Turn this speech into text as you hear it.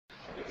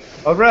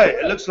All right,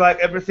 it looks like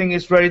everything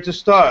is ready to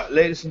start.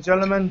 Ladies and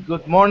gentlemen,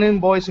 good morning,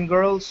 boys and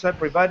girls,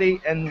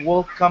 everybody, and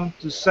welcome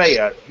to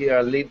SAEAT here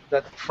at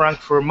the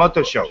Frankfurt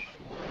Motor Show.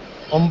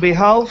 On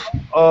behalf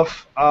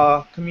of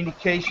our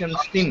communications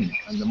team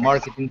and the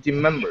marketing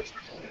team members,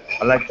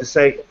 I'd like to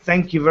say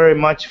thank you very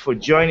much for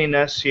joining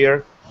us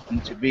here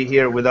and to be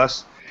here with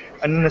us.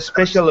 And on a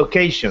special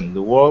occasion,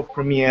 the world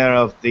premiere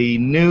of the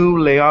new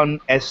Leon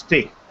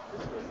ST.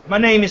 My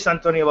name is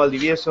Antonio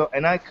Valdivieso,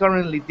 and I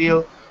currently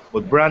deal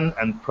with brand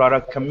and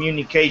product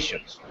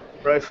communications.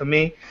 Right, for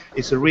me,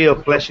 it's a real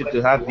pleasure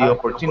to have the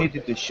opportunity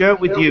to share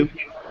with you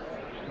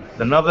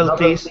the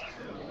novelties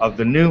of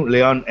the new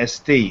Leon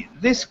ST.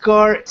 This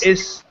car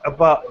is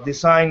about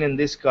design, and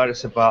this car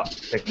is about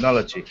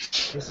technology.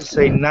 This is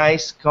a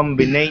nice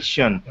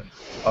combination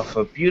of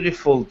a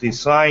beautiful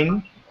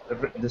design,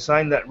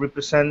 that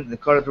represent the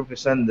car that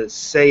represent the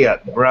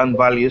SEAT brand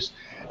values,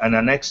 and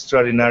an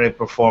extraordinary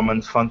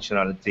performance,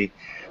 functionality,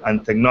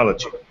 and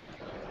technology.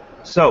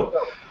 So,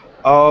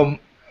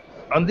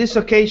 on this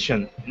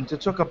occasion, to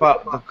talk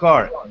about the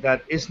car,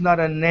 that is not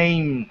a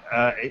name.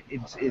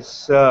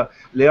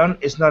 Leon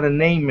is not a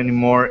name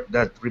anymore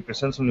that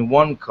represents only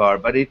one car,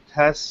 but it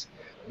has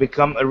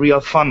become a real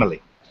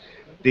family.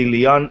 The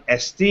Leon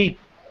ST,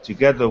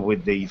 together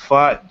with the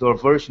 5-door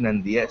version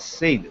and the SC,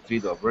 the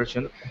 3-door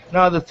version,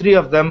 now the three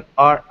of them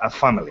are a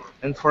family.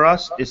 And for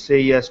us, it's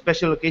a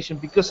special occasion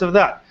because of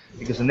that.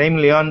 Because the name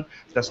Leon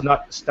does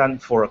not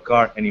stand for a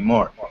car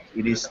anymore.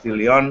 It is the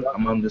Leon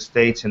among the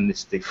states, and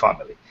it's the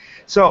family.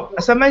 So,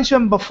 as I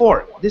mentioned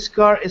before, this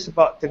car is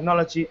about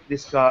technology,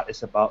 this car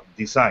is about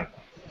design.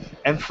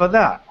 And for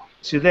that,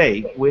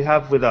 today we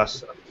have with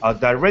us our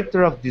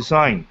Director of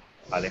Design,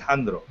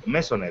 Alejandro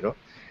Mesonero,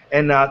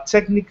 and our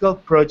Technical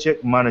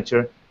Project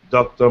Manager,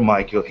 Dr.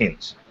 Michael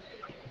Hinz.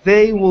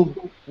 They will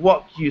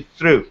walk you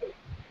through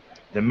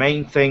the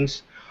main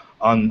things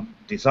on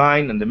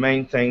design and the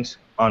main things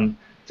on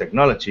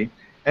technology,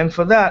 and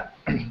for that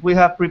we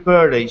have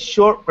prepared a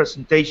short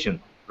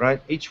presentation.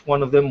 Right, each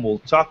one of them will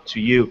talk to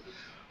you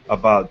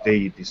about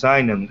the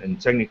design and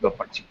technical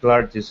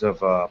particularities of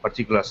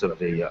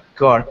the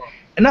car,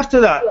 and after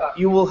that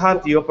you will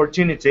have the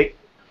opportunity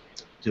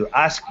to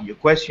ask your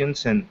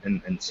questions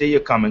and say your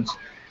comments.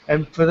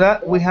 And for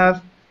that we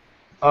have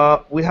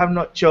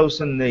not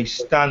chosen a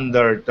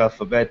standard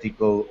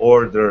alphabetical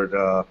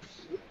order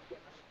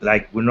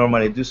like we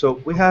normally do.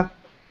 So we have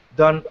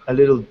done a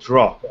little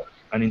draw,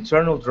 an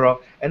internal draw,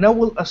 and I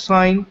will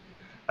assign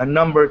a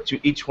number to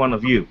each one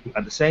of you.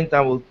 At the same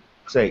time, we'll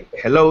say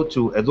hello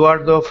to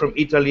Eduardo from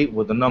Italy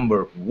with the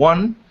number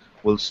 1.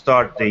 We'll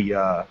start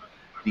the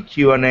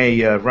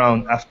Q&A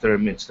round after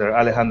Mr.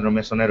 Alejandro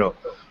Mesonero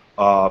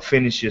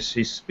finishes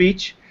his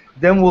speech.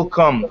 Then will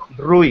come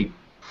Rui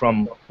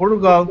from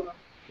Portugal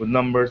with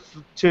number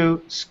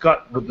 2,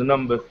 Scott with the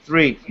number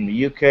 3 from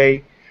the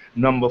UK,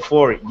 number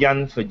 4,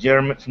 Jan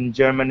from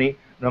Germany,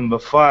 number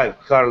 5,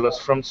 Carlos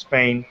from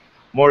Spain,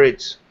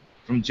 Moritz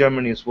from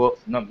Germany as well,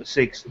 number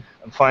 6,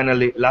 and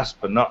finally, last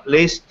but not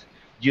least,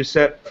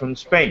 Giuseppe from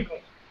Spain.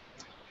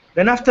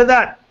 Then after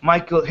that,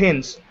 Michael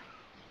Hinz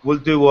will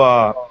do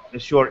a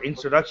short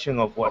introduction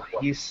of what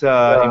his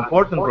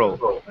important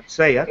role at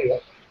SEAT,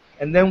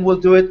 and then we'll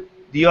do it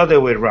the other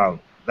way around.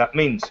 That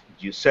means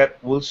Giuseppe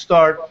will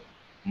start,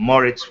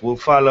 Moritz will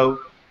follow,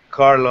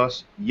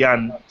 Carlos,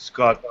 Jan,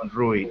 Scott,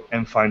 Rui,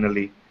 and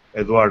finally,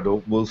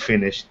 Eduardo will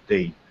finish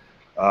the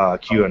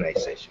Q&A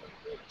session.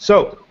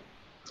 So,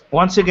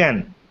 once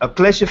again, a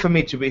pleasure for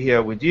me to be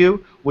here with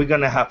you. We're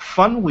going to have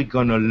fun. We're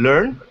going to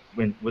learn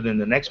within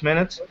the next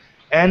minutes.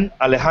 And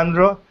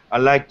Alejandro, I'd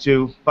like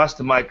to pass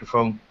the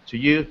microphone to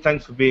you.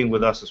 Thanks for being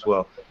with us as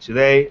well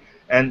today.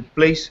 And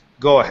please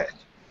go ahead.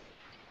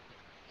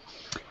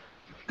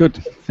 Good.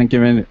 Thank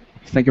you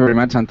very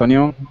much,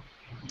 Antonio.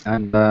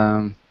 And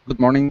good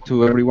morning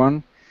to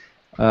everyone.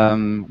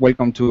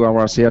 Welcome to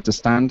our SEAT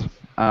stand.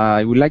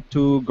 I would like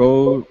to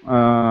go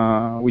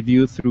with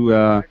you through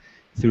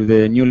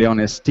the new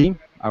Leon ST,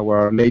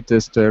 our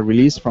latest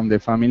release from the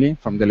family,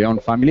 from the Leon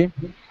family.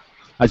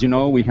 As you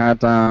know, we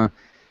had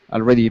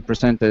already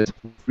presented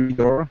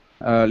 3-door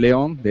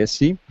Leon, the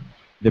SC,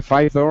 the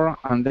 5-door,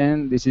 and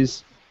then this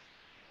is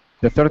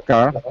the third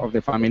car of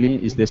the family,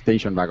 is the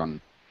station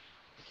wagon.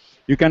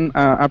 You can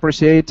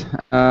appreciate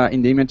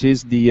in the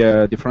images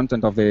the front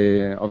end of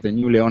the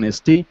new Leon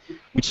ST,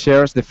 which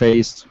shares the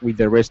face with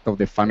the rest of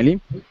the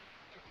family.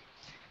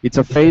 It's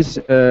a face,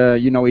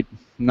 you know it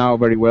now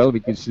very well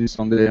because it's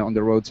on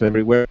the roads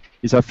everywhere.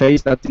 It's a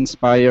face that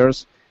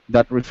inspires,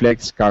 that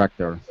reflects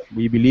character.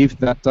 We believe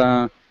that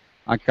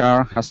a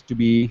car has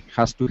to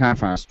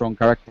have a strong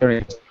character,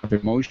 it has to have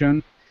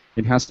emotion,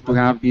 it has to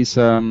have this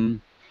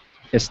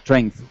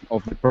strength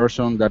of the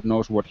person that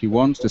knows what he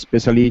wants,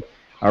 especially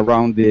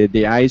around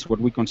the eyes, what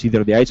we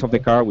consider the eyes of the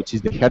car, which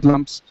is the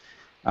headlamps.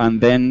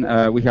 And then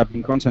we have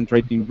been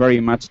concentrating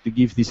very much to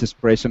give this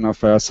expression of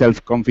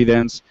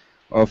self-confidence,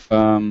 of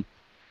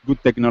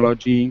good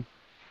technology,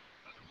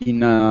 in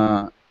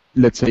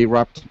let's say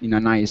wrapped in a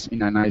nice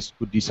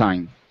good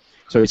design.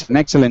 So it's an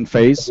excellent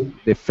face,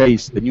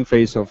 the new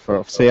face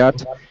of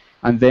SEAT.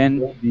 and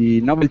then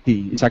the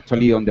novelty is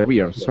actually on the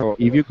rear. So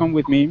if you come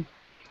with me,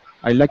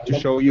 I'd like to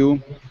show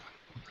you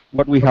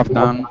what we have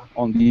done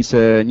on this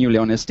new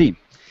Leon ST.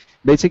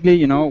 Basically,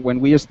 you know, when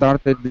we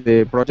started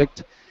the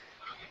project,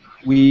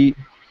 we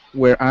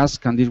were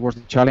asked, and this was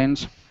the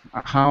challenge,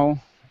 how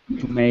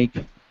to make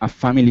a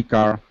family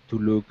car to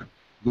look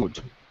good,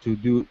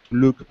 to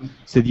look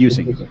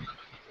seducing.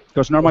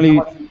 Because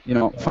normally, you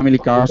know, family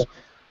cars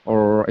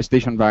or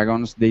station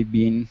wagons, they've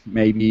been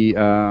maybe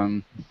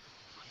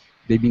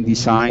they've been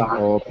designed,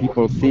 or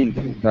people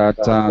think that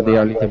they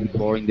are a little bit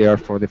boring. They are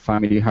for the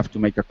family. You have to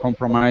make a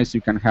compromise.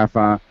 You can have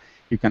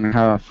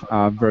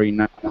a very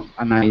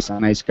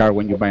nice car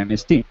when you buy an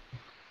ST,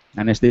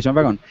 an station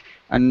wagon.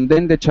 And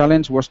then the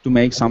challenge was to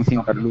make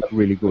something that looked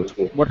really good.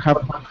 What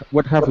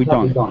have we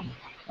done?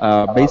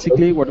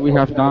 Basically, what we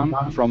have done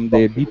from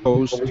the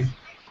B-post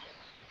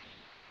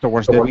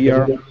towards the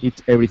rear,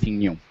 it's everything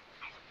new.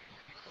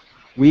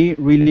 We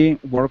really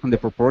work on the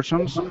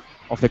proportions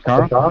of the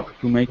car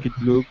to make it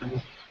look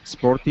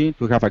sporty,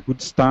 to have a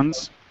good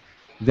stance.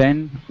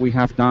 Then we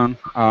have done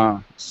a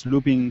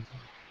sloping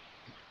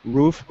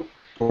roof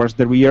towards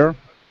the rear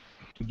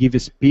to give a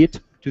speed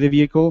to the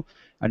vehicle,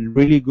 and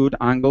really good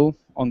angle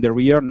on the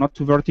rear, not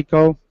too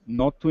vertical,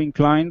 not too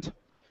inclined,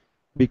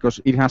 because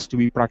it has to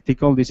be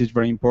practical. This is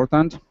very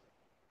important.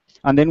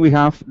 And then we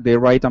have the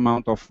right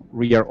amount of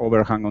rear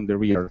overhang on the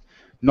rear.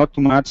 Not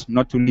too much,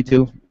 not too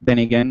little. Then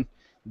again,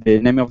 the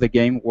name of the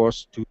game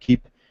was to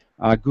keep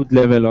a good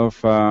level of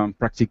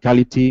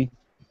practicality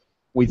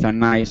with a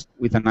nice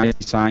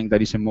design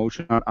that is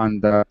emotional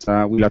and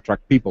that will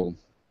attract people.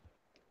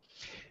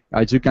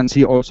 As you can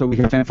see, also we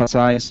have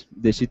emphasized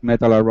the sheet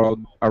metal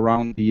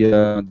around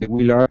the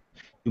wheel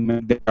to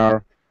make the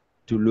car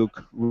to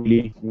look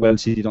really well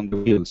seated on the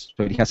wheels.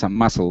 So it has a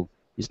muscle.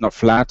 It's not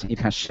flat. It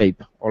has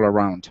shape all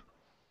around.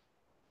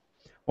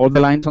 All the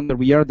lines on the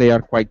rear, they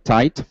are quite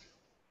tight,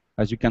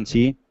 as you can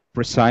see,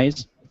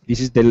 precise. This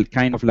is the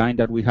kind of line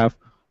that we have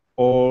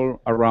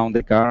all around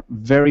the car.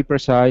 Very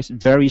precise,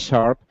 very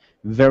sharp,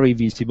 very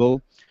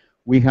visible.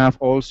 We have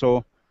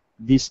also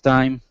this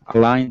time a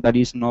line that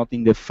is not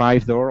in the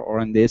 5-door or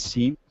in the SC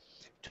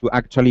to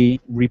actually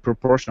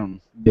reproportion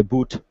the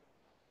boot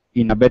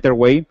in a better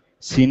way,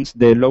 since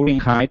the loading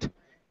height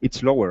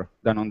it's lower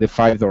than on the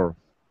 5-door.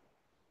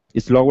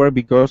 It's lower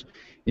because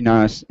in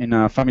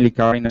a family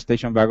car, in a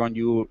station wagon,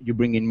 you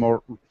bring in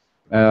more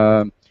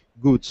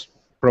goods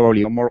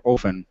probably, or more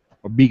often,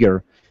 or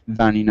bigger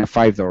than in a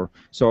 5-door.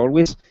 So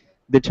always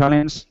the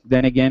challenge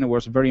then again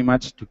was very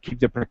much to keep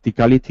the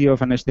practicality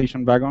of a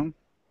station wagon,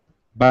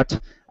 but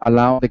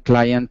allow the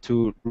client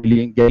to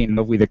really get in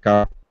love with the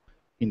car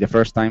in the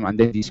first time and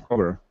then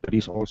discover that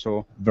is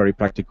also very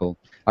practical.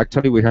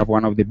 Actually, we have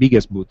one of the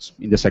biggest boots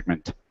in the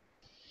segment.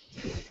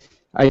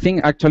 I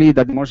think actually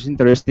that the most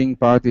interesting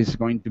part is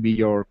going to be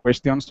your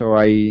questions, so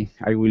I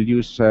will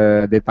use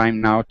the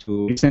time now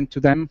to listen to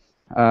them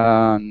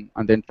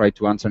and then try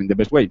to answer in the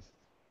best way.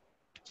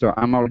 So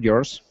I'm all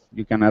yours.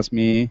 You can ask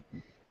me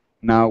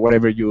now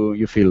whatever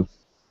you feel.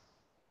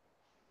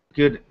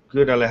 Good,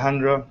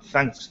 Alejandro.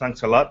 Thanks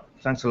a lot.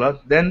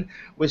 Then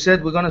we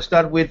said we're going to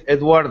start with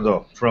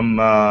Eduardo from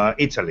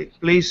Italy.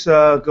 Please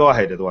go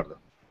ahead, Eduardo.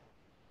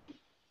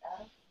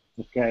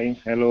 Okay.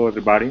 Hello,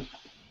 everybody.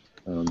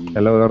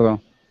 Hello,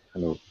 Eduardo.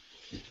 Hello.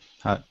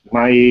 Hi.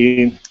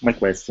 My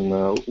question.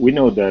 We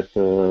know that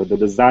the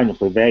design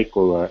of a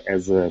vehicle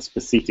has a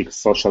specific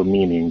social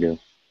meaning.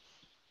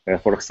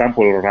 For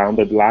example,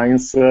 rounded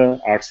lines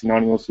are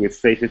synonymous with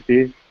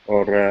safety,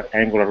 or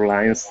angular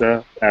lines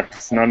are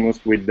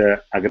synonymous with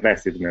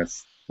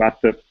aggressiveness. But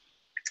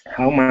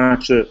how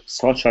much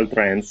social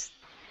trends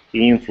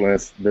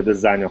influence the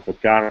design of a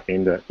car,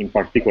 and in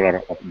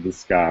particular of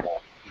this car?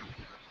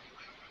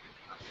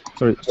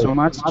 Sorry, so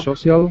much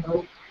social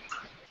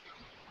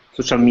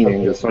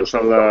meaning,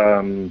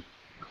 social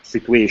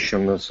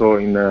situation. So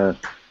in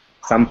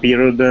some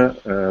period,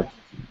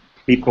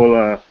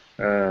 people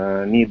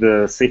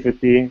need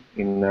safety.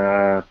 In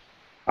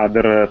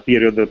other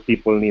period,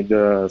 people need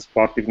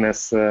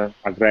sportiveness,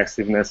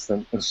 aggressiveness,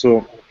 and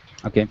so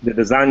okay. The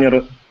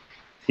designer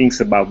thinks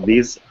about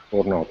this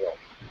or not?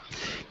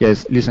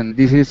 Yes, listen,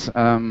 this is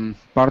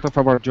part of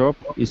our job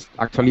is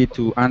actually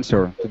to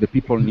answer to the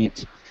people's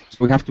needs. So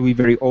we have to be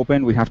very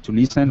open, we have to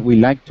listen, we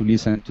like to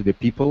listen to the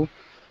people,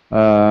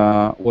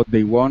 what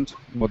they want,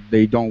 what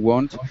they don't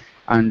want.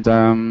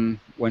 And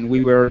when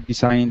we were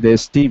designing the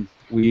STEAM,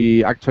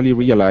 we actually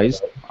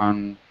realized,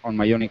 and on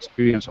my own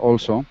experience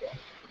also,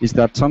 is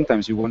that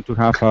sometimes you want to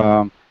have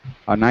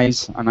a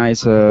nice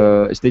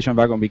station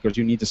wagon because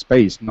you need a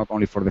space, not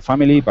only for the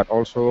family, but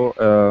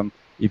also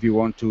if you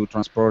want to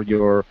transport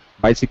your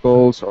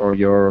bicycles or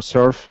your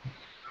surf,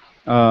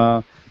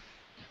 you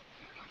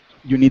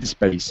need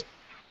space.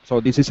 So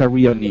this is a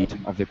real need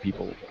of the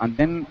people. And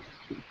then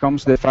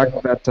comes the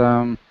fact that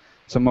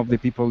some of the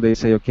people, they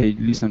say, okay,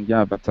 listen,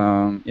 yeah, but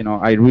you know,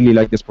 I really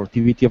like the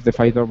sportivity of the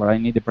 5-door, but I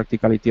need the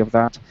practicality of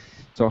that.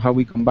 So how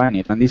we combine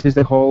it? And this is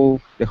the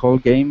whole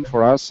game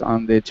for us,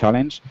 and the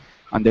challenge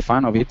and the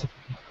fun of it,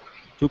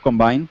 to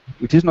combine,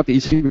 which is not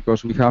easy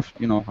because we have,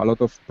 you know, a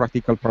lot of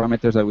practical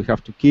parameters that we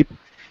have to keep.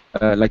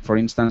 Like for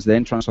instance, the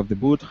entrance of the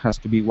boot has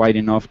to be wide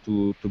enough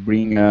to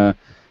bring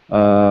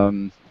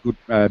good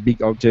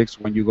big objects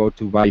when you go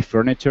to buy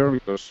furniture,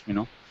 because, you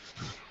know.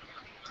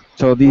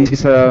 So this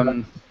is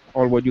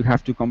all what you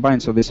have to combine.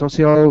 So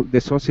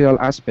the social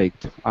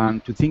aspect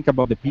and to think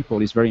about the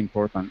people is very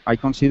important. I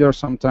consider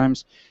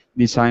sometimes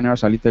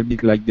designers a little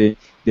bit like the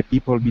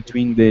people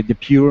between the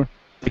pure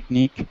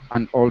technique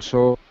and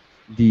also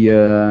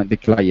the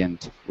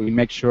client. We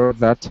make sure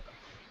that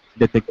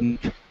the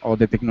technique or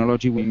the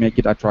technology, we make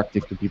it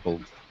attractive to people.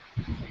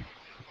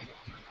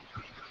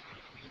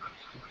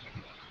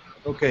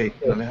 Okay,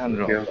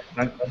 Alejandro,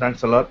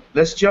 thanks a lot.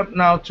 Let's jump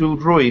now to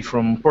Rui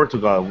from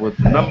Portugal with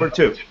number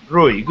 2.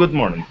 Rui, good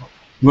morning.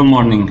 Good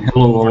morning.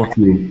 Hello, all of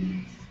you.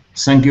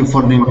 Thank you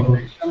for the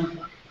invitation.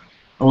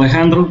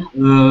 Alejandro,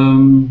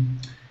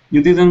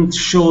 you didn't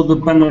show the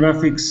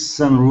panoramic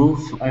sunroof.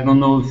 I don't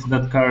know if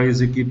that car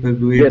is equipped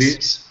with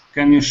it.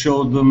 Can you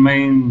show the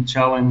main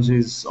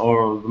challenges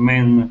or the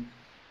main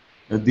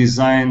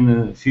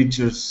design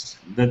features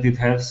that it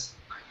has?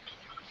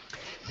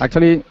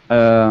 Actually,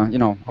 you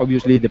know,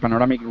 obviously the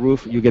panoramic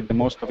roof, you get the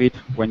most of it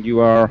when you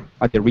are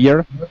at the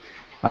rear.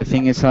 I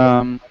think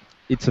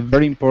it's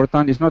very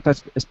important. It's not a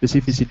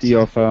specificity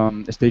of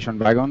station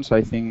wagons.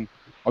 I think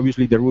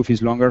obviously the roof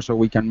is longer, so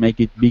we can make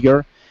it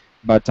bigger.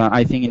 But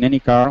I think in any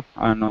car,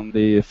 and on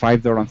the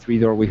 5-door and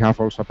 3-door, we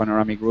have also a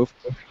panoramic roof.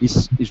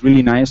 It's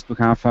really nice to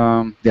have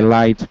the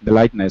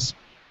lightness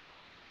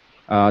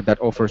that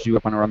offers you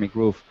a panoramic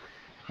roof.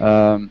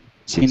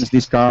 Since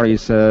this car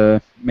is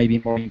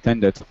maybe more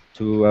intended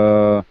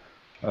to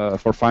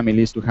for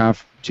families to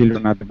have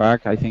children at the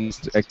back, I think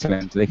it's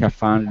excellent. They have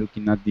fun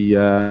looking at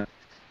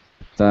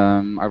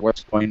at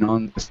what's going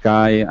on, the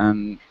sky,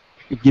 and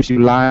it gives you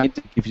light,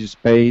 it gives you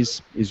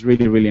space. It's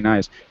really, really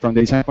nice. From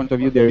the design point of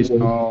view, there is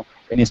no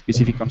any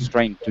specific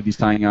constraint to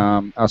design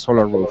a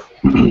solar roof,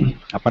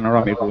 a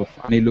panoramic roof,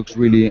 and it looks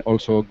really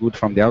also good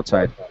from the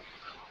outside.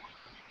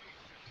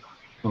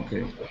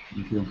 Okay,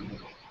 thank you.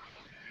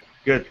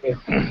 Good.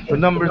 For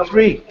number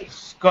 3,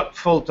 Scott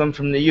Fulton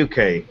from the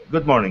UK.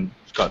 Good morning,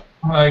 Scott.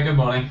 Hello, good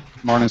morning.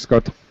 Morning,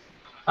 Scott.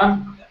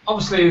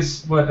 Obviously,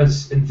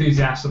 as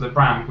enthusiasts of the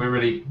brand, we're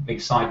really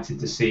excited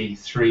to see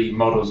 3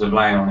 models of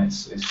Leon.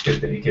 It's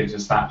good that he gives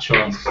us that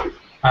choice.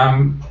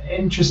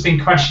 Interesting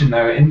question,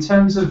 though. In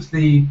terms of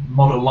the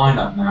model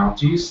lineup now,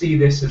 do you see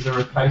this as a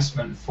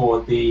replacement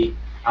for the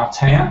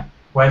Altea?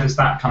 Where does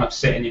that kind of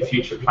sit in your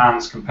future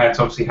plans compared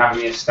to obviously having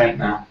the estate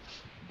now?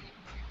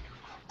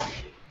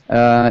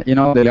 You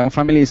know, the Leon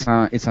family is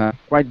a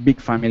quite big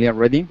family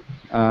already.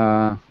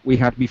 We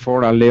had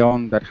before a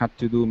Leon that had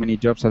to do many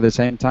jobs at the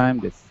same time,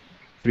 the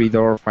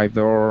 3-door,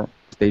 5-door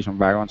station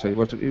wagon, so it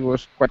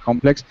was quite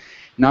complex.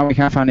 Now we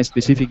have a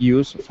specific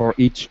use for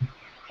each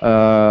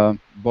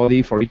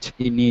body, for each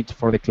need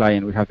for the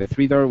client. We have the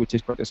 3-door, which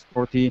is quite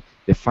sporty,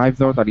 the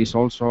 5-door that is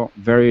also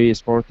very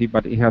sporty,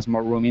 but it has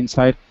more room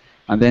inside,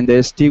 and then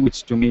the ST,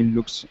 which to me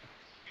looks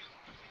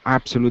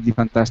absolutely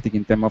fantastic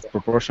in terms of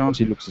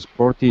proportions. It looks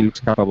sporty, it looks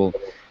capable.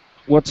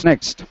 What's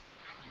next?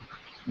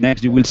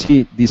 Next, you will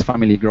see this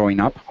family growing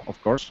up, of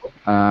course.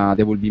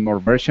 There will be more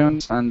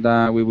versions, and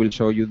we will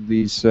show you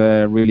this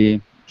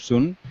really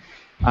soon.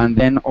 And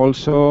then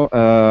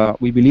also,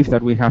 we believe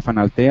that we have an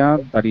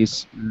Altea that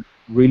is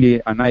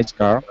really a nice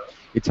car.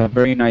 It's a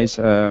very nice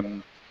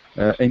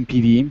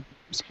MPV,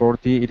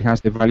 sporty. It has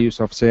the values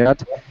of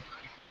Seat.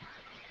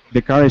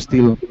 The car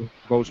still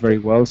goes very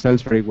well,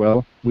 sells very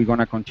well. We're going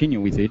to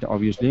continue with it,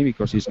 obviously,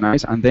 because it's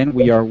nice. And then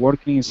we are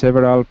working in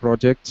several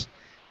projects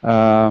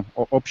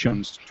or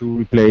options to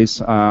replace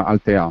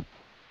Altea.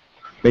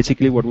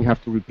 Basically, what we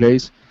have to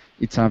replace,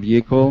 it's a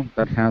vehicle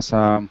that has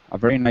a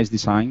very nice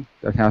design,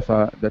 that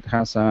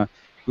has a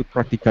good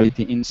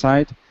practicality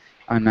inside,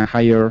 and a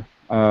higher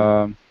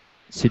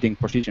sitting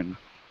position.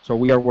 So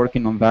we are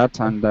working on that,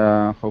 and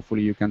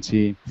hopefully you can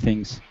see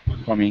things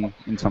coming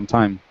in some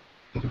time.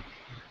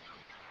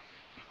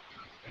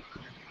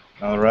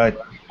 All right.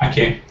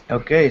 Okay.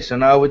 Okay, so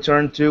now we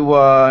turn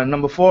to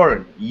number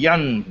 4,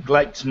 Jan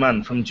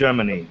Gleitzmann from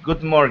Germany.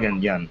 Good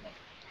morning, Jan.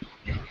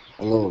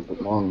 Hello, good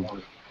morning.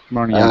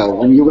 Morning, Jan.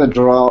 When you were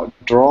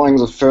drawing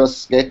the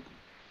first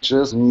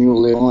sketches, new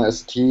Leon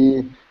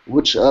ST,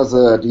 which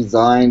other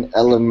design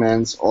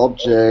elements,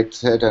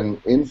 objects had an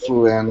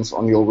influence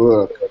on your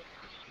work?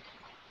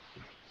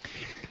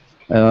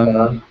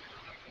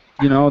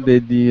 You know,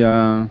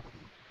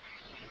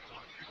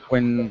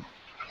 when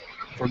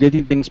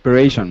forgetting the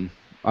inspiration,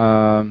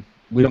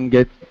 we don't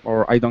get,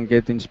 or I don't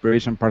get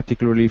inspiration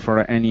particularly for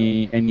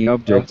any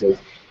object.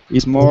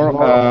 It's more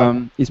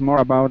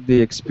about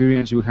the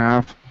experience you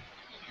have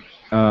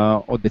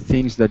or the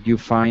things that you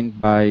find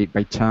by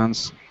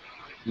chance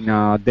in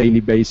a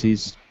daily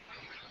basis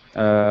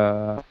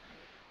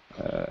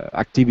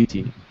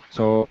activity.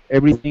 So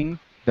everything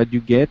that you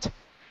get,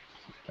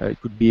 it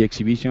could be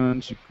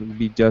exhibitions, it could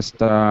be just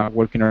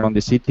walking around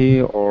the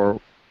city or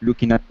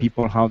looking at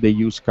people how they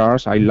use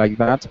cars. I like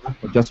that.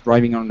 Or just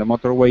driving on the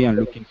motorway and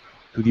looking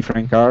to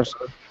different cars.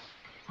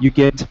 you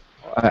get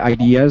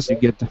ideas, you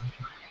get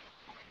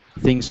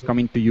things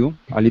coming to you,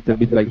 a little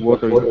bit like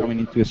water is coming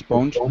into a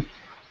sponge,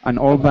 and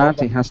all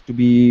that, it has to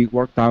be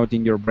worked out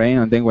in your brain,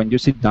 and then when you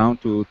sit down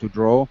to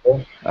draw,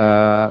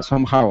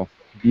 somehow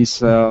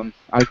this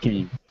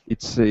alchemy,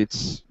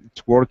 it's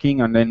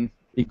working, and then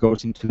it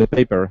goes into the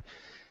paper.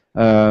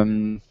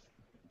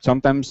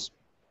 Sometimes,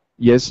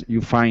 yes,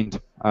 you find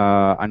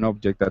an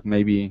object that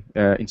maybe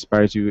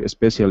inspires you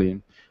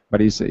especially,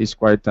 but it's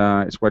quite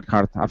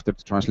hard after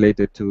to translate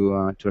it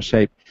to a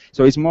shape.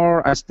 So it's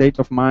more a state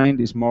of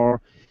mind. It's more,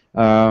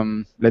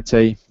 let's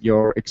say,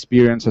 your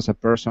experience as a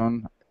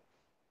person.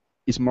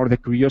 It's more the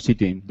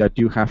curiosity that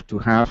you have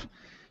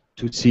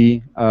to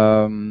see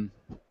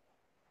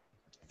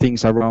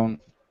things around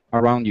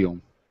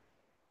you.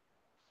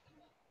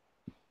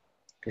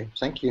 Okay,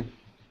 thank you.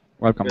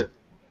 Welcome. Good.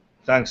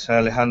 Thanks,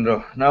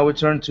 Alejandro. Now we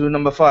turn to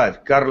number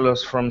 5,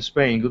 Carlos from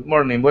Spain. Good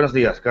morning. Buenos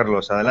días,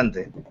 Carlos.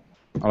 Adelante.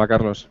 Hola,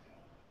 Carlos.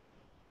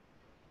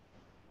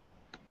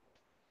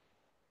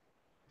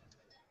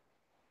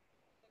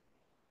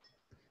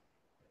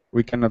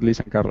 We cannot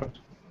listen, Carlos.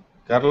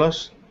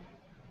 Carlos,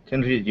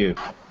 can read you.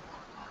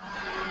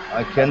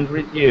 I can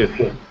read you.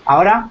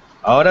 ¿Ahora?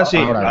 Ahora sí.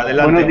 Ahora.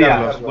 Adelante, Buenos días.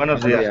 Carlos.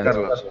 Buenos días,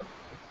 Carlos.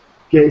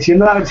 Que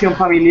siendo la versión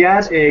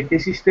familiar, ¿qué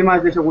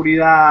sistemas de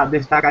seguridad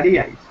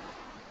destacaríais?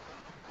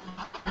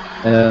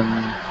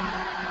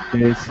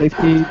 The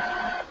safety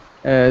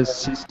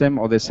system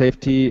or the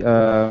safety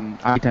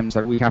items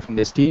that we have in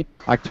the ST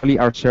actually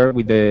are shared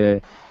with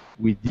the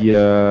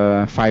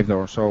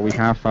 5-door. So we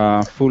have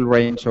a full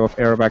range of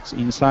airbags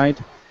inside,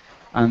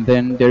 and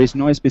then there is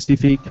no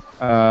specific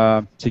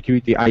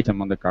security item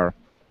on the car.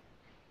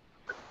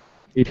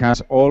 It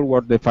has all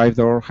what the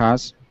 5-door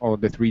has, or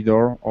the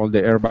 3-door, all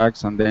the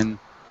airbags, and then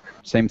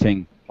same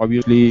thing.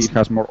 Obviously, it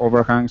has more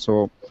overhang,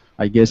 so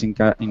I guess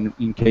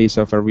in case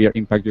of a rear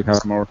impact, you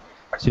have more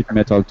sheet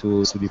metal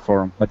to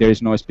deform, but there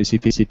is no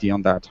specificity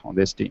on that, on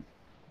the ST.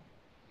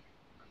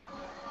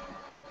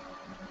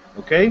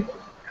 Okay.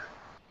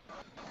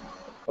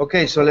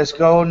 Okay, so let's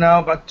go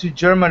now back to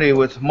Germany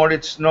with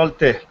Moritz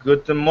Nolte.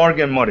 Good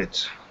morning,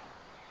 Moritz.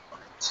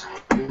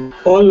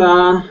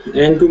 Hola,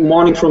 and good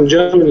morning from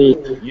Germany.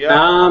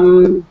 Yeah.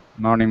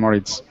 Morning,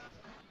 Moritz.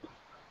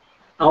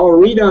 Our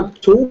reader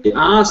Toby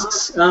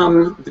asks,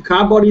 the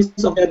car bodies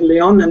of the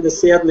Leon and the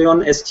Seat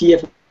Leon ST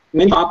have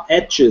many sharp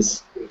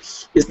edges.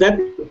 Is that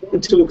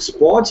to look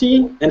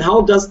sporty? And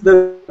how does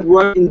that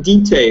work in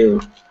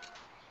detail?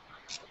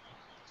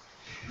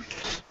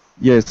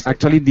 Yes,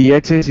 actually the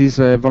access is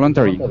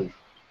voluntary.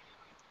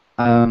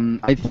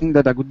 I think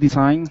that a good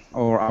design,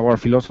 or our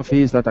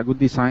philosophy is that a good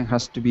design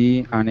has to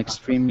be an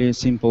extremely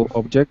simple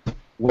object,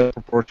 well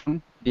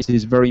proportioned. This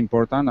is very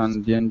important,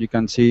 and then you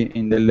can see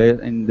in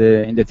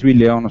the 3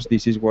 Leons,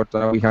 this is what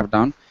we have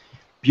done.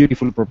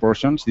 Beautiful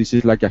proportions. This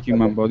is like a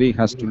human body. It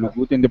has to look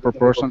good in the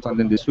proportions, and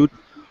then the suit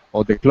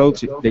or the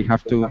clothes, they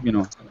have to,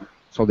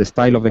 so the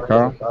style of the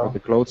car or the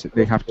clothes,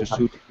 they have to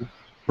suit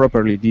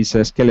properly this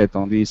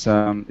skeleton, this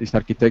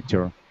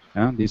architecture,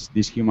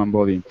 this human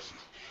body.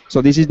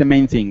 So this is the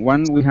main thing.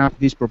 When we have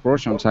these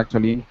proportions,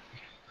 actually,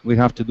 we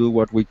have to do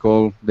what we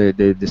call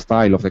the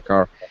style of the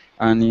car.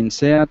 And in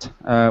SEAT,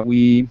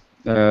 we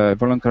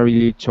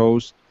voluntarily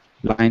chose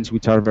lines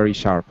which are very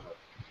sharp.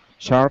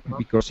 Sharp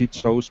because it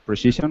shows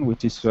precision,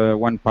 which is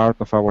one part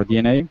of our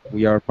DNA.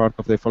 We are part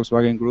of the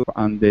Volkswagen Group,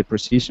 and the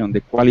precision, the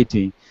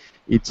quality,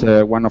 it's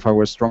one of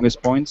our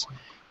strongest points.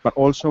 But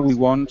also we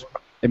want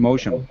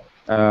emotion.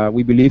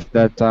 We believe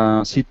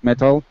that sheet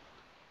metal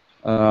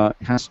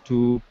has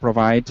to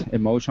provide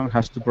emotion,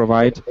 has to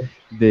provide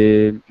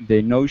the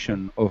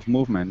notion of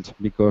movement,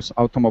 because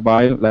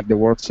automobile, like the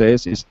word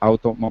says, is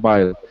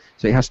automobile.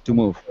 So it has to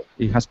move.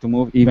 It has to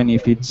move even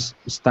if it's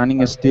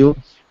standing still.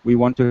 We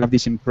want to have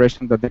this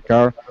impression that the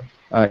car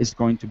is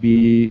going to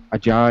be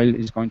agile,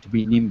 is going to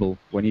be nimble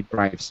when it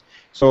drives.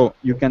 So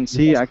you can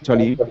see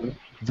actually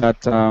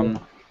that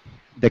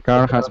the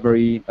car has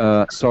very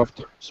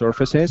soft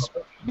surfaces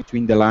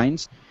between the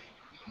lines.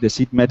 The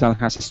sheet metal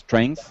has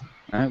strength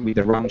with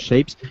the round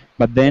shapes,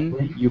 but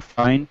then you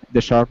find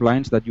the sharp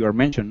lines that you are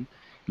mentioned,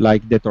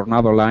 like the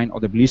tornado line or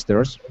the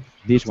blisters,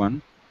 this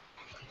one,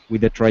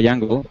 with the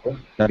triangle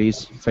that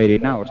is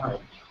fading out.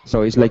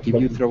 So it's like if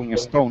you're throwing a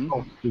stone,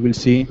 you will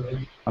see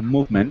a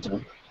movement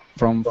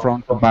from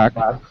front to back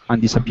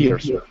and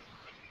disappears.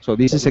 So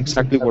this is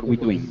exactly what we're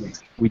doing.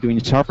 We're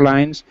doing sharp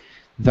lines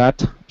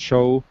that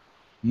show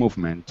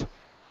movement,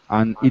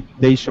 and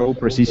they show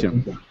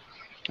precision.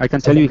 I can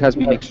tell you it has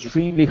been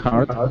extremely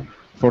hard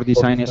for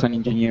designers and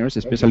engineers,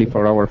 especially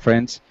for our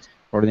friends,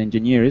 for the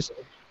engineers,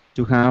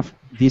 to have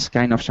this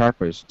kind of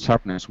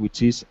sharpness,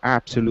 which is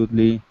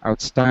absolutely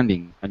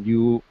outstanding. And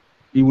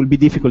it will be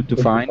difficult to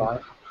find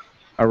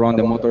around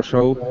the motor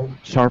show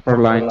sharper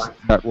lines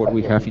than what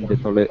we have in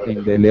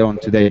the Leon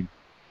today,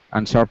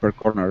 and sharper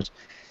corners.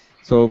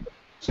 So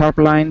sharp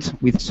lines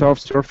with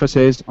soft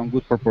surfaces on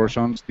good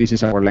proportions, this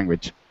is our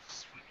language.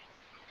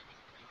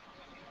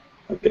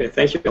 Okay,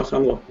 thank you,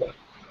 Alejandro.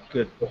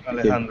 Good,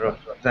 Alejandro.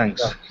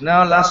 Thanks.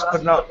 Now, last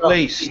but not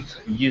least,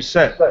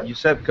 Josep.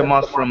 Josep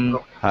comes from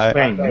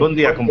Spain. Buen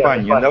día,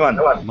 compañero.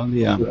 Andavant. Buen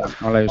día.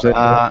 Hola,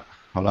 Josep.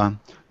 Hola.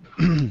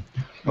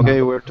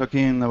 Okay, we're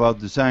talking about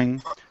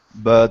design,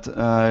 but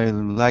I'd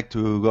like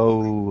to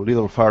go a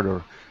little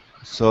further.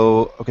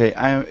 So, okay,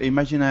 I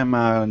imagine I'm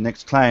a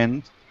next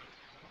client,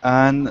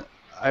 and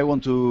I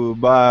want to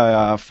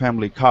buy a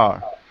family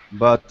car,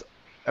 but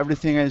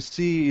everything I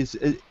see is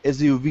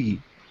SUV.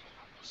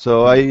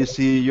 So I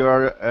see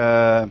you're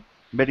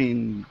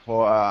bidding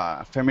for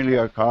a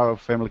familiar car,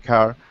 family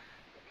car.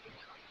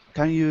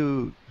 Can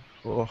you,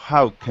 or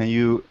how can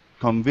you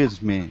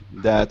convince me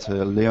that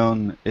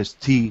Leon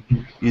ST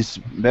is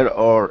better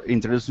or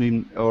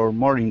interesting or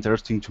more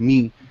interesting to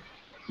me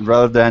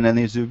rather than an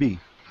SUV?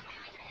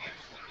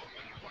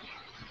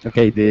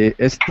 Okay, the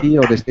ST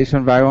or the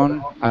station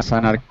wagon as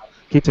an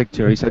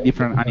architecture is a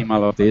different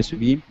animal of the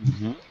SUV.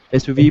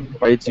 SUV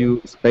provides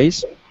you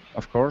space,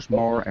 of course,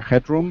 more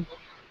headroom,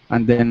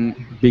 and then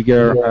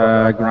bigger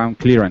ground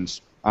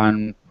clearance.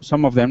 And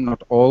some of them,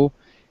 not all,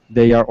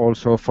 they are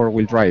also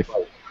four-wheel drive.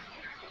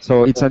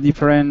 So it's a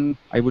different,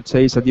 I would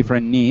say it's a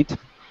different need.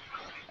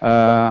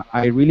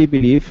 I really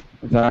believe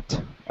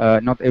that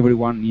not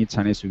everyone needs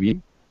an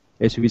SUV.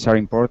 SUVs are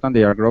important,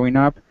 they are growing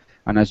up,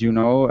 and as you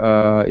know,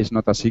 it's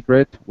not a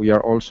secret, we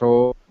are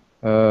also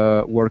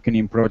working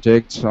in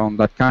projects on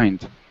that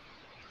kind,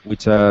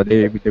 which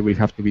they will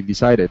have to be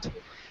decided.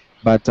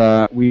 But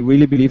we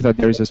really believe that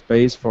there is a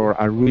space for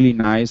a really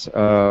nice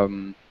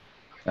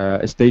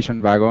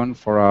station wagon,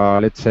 for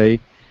let's say,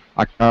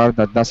 a car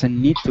that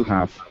doesn't need to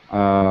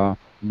have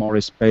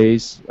more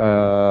space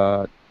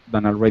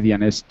than already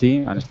an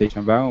ST, and a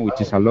station wagon, which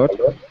is a lot.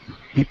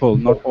 People,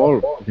 not all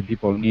the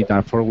people need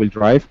a four-wheel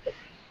drive,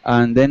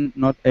 and then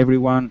not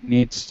everyone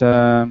needs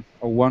or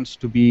wants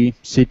to be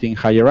sitting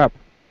higher up.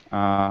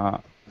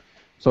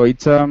 So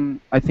it's,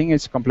 I think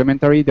it's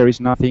complementary. There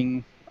is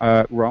nothing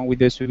wrong with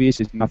the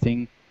SUVs. It's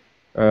nothing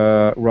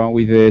wrong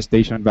with the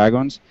station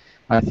wagons.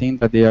 I think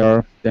that they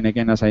are, then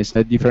again, as I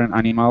said, different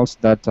animals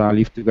that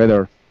live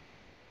together,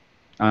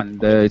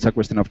 and it's a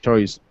question of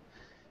choice.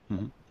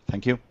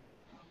 Thank you.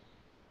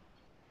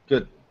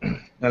 Good,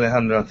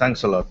 Alejandro.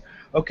 Thanks a lot.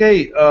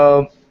 Okay,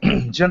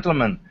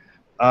 gentlemen,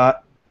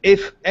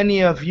 if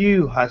any of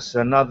you has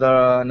an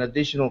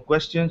additional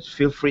questions,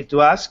 feel free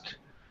to ask.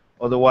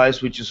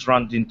 Otherwise, we just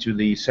run into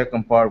the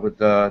second part with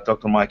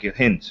Dr. Michael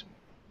Hint.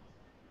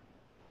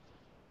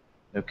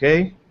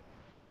 Okay?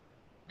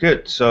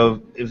 Good.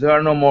 So if there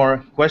are no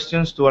more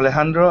questions to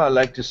Alejandro, I'd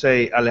like to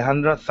say,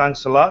 Alejandro,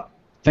 thanks a lot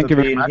Thank you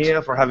very much.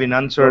 here, for having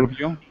answered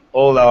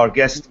all our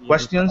guest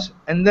questions.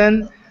 And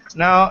then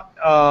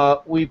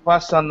now we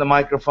pass on the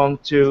microphone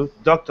to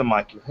Dr.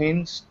 Michael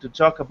Hint to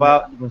talk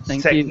about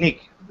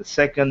technique, the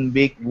second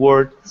big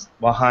word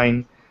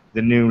behind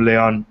the new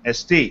Leon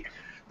ST.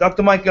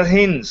 Dr. Michael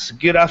Hint,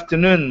 good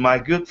afternoon, my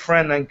good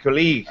friend and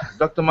colleague.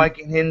 Dr.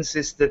 Michael Hint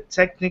is the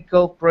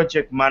technical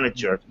project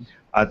manager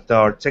at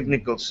our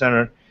technical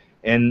center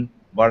in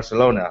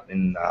Barcelona,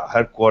 in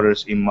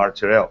headquarters in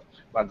Martorell,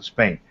 back to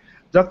Spain.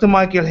 Dr.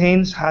 Michael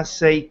Hint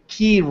has a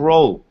key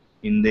role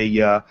in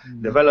the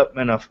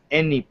development of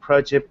any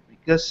project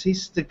because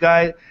he's the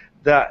guy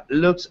that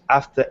looks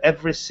after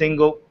every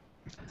single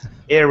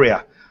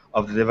area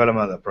of the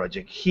development of the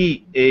project.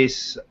 He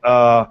is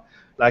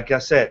like I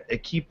said, a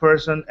key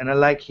person, and I'd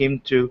like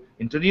him to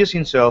introduce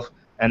himself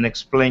and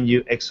explain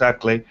you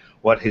exactly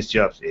what his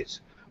job is.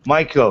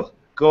 Michael,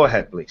 go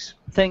ahead, please.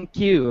 Thank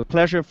you. A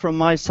pleasure from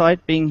my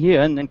side being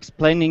here and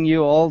explaining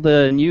you all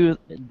the new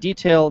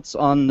details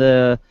on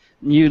the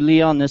new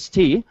Leon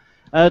ST.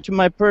 To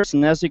my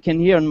person, as you can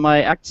hear in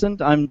my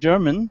accent, I'm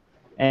German,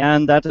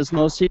 and that is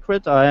no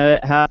secret. I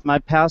had my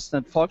past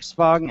at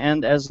Volkswagen,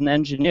 and as an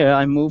engineer,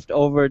 I moved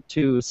over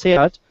to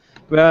SEAT,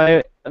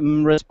 where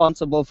I'm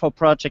responsible for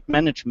project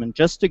management.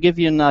 Just to give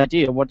you an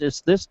idea, what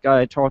is this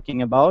guy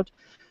talking about?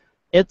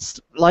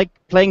 It's like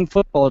playing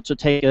football, to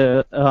take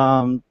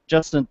a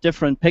just a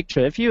different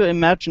picture. If you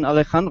imagine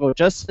Alejandro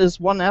just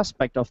as one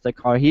aspect of the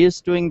car, he is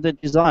doing the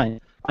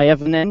design. I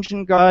have an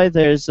engine guy,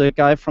 there's a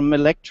guy from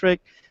electric.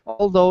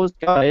 All those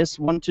guys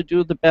want to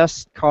do the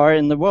best car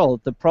in the world.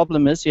 The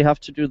problem is you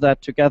have to do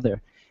that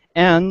together.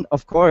 And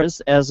of course,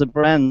 as a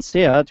brand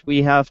SEAT,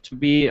 we have to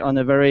be on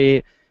a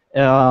very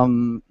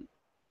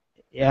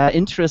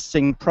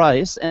interesting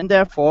price, and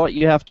therefore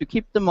you have to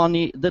keep the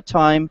money, the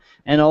time,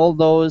 and all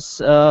those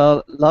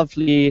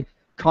lovely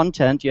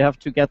content. You have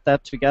to get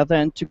that together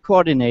and to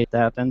coordinate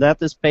that, and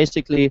that is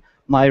basically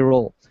my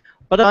role.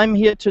 But I'm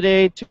here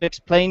today to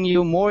explain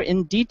you more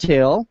in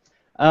detail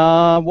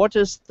what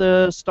is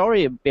the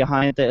story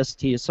behind the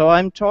ST. So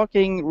I'm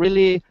talking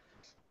really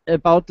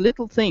about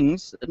little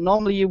things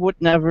normally you would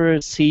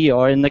never see,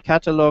 or in the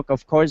catalog.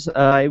 Of course,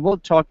 I will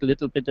talk a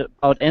little bit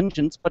about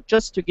engines, but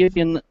just to give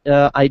you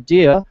an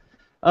idea,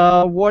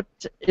 what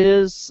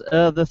is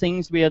the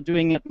things we are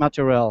doing at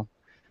Martorell.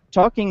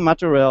 Talking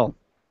Martorell,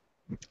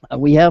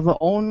 we have our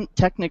own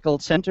technical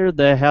center.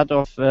 The head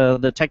of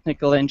the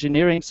technical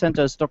engineering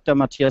center is Dr.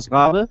 Matthias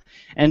Rabe,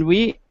 and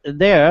we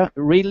there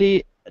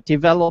really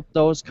developed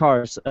those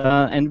cars,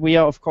 and we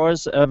are, of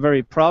course,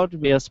 very proud.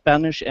 We are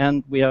Spanish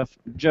and we are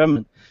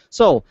German.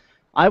 So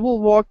I will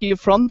walk you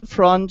from the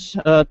front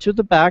to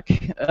the back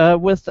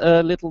with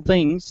little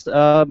things.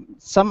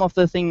 Some of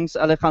the things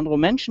Alejandro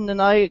mentioned,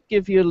 and I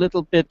give you a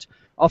little bit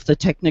of the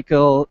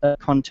technical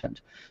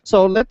content.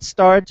 So let's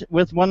start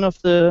with one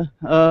of the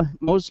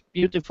most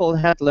beautiful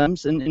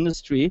headlamps in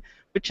industry,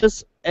 which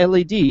is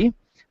LED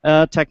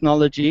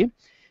technology.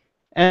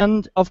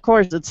 And of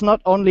course, it's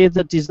not only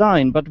the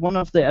design, but one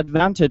of the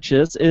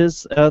advantages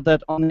is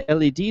that on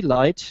LED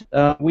light,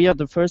 we are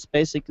the first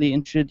basically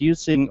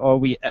introducing, or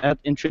we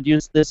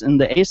introduced this in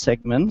the A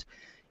segment.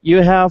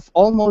 You have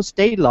almost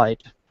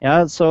daylight.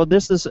 Yeah, so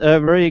this is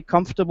very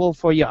comfortable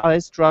for your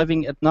eyes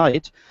driving at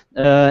night.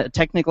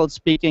 Technical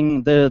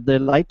speaking, the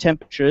light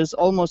temperature is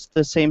almost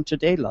the same to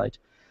daylight.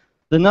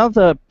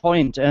 Another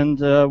point, and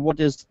what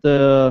is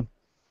the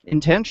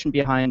intention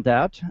behind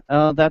that,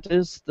 that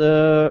is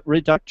the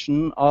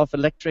reduction of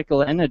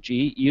electrical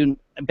energy. You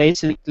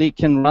basically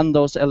can run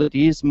those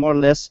LEDs more or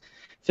less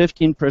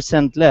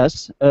 15%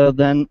 less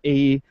than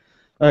a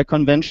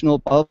conventional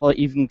bulb or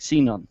even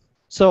xenon.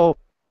 So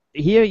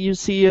here you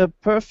see a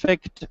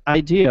perfect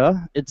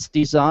idea. It's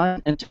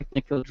design and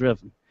technical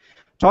driven.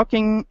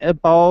 Talking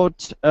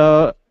about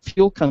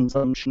fuel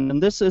consumption,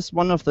 and this is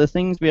one of the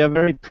things we are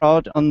very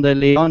proud on the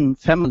Leon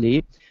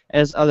family,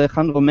 as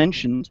Alejandro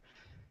mentioned.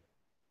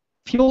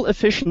 Fuel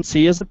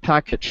efficiency is a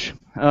package.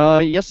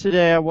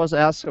 Yesterday I was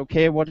asked,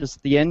 okay, what is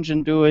the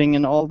engine doing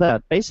and all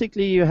that.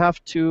 Basically, you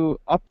have to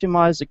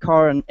optimize a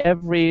car in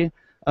every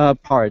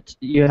part.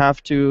 You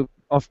have to,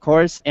 of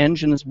course,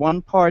 engine is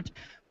one part,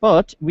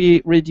 but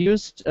we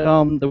reduced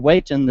the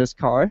weight in this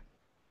car,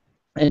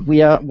 and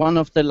we are one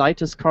of the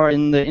lightest car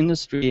in the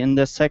industry in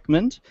this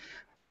segment.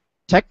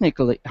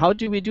 Technically, how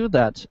do we do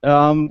that?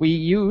 We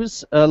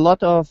use a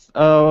lot of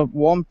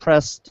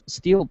warm-pressed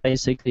steel,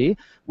 basically,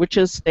 which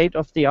is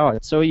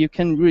state-of-the-art. So you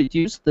can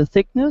reduce the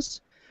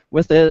thickness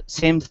with the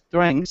same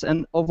strength,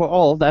 and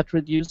overall that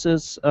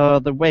reduces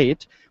the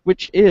weight,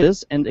 which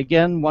is, and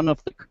again, one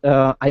of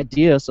the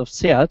ideas of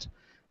SEAT,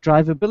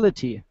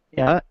 drivability.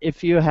 Yeah,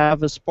 if you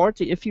have a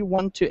sporty, if you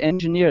want to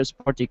engineer a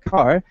sporty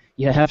car,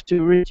 you have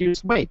to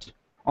reduce weight.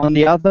 On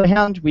the other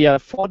hand, we are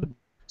affordable.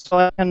 So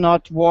I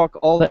cannot walk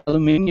all the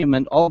aluminum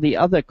and all the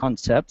other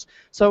concepts.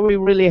 So we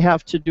really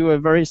have to do a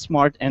very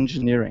smart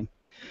engineering.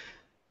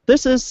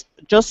 This is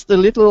just a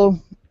little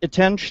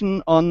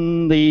attention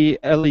on the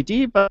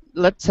LED, but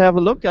let's have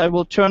a look. I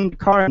will turn the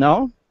car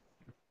now.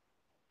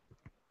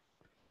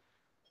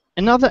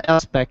 Another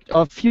aspect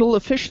of fuel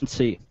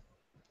efficiency,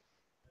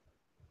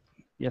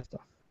 yes,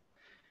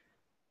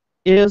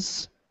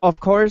 is, of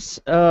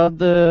course,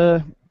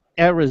 the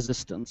air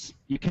resistance.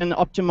 You can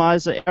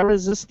optimize the air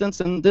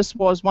resistance, and this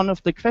was one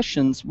of the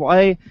questions.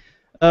 Why?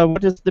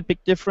 What is the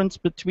big difference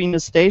between a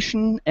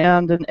station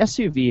and an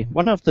SUV?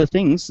 One of the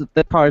things that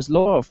the car is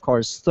lower, of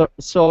course.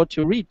 So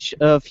to reach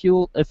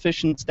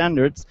fuel-efficient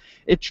standards,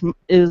 it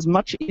is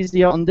much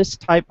easier on this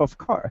type of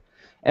car.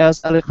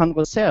 As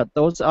Alejandro said,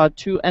 those are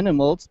two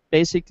animals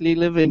basically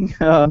living.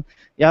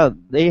 Yeah,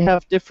 they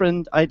have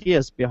different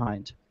ideas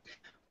behind.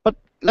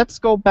 Let's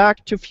go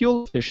back to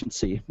fuel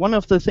efficiency. One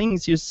of the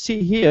things you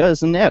see here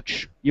is an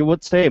edge. You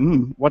would say,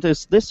 what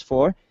is this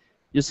for?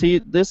 You see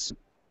this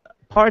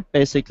part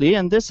basically,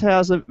 and this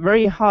has a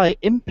very high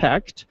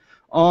impact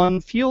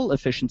on fuel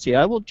efficiency.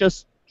 I will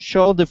just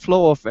show the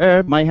flow of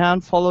air, my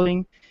hand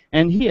following,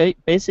 and here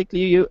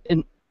basically you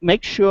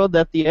make sure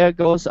that the air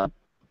goes up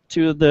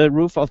to the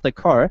roof of the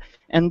car,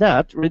 and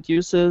that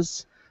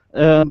reduces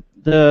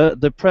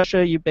the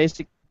pressure you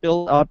basically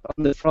build up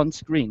on the front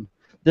screen.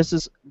 This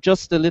is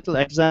just a little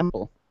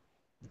example.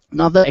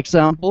 Another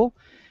example,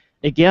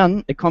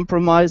 again, a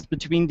compromise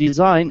between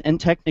design and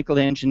technical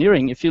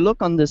engineering. If you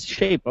look on this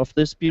shape of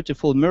this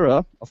beautiful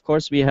mirror, of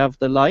course we have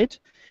the light.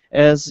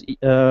 As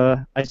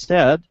I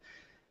said,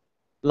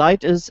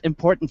 light is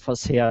important for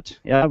SEAT.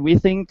 Yeah, we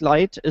think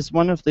light is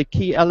one of the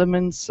key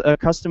elements a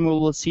customer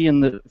will see in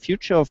the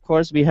future. Of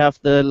course, we have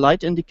the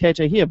light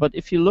indicator here, but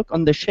if you look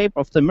on the shape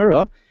of the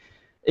mirror,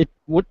 it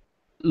would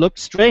look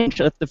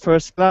strange at the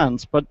first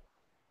glance, but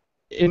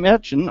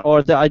imagine,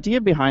 or the idea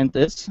behind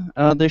this,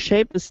 the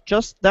shape is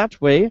just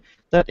that way,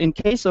 that in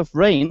case of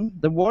rain,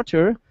 the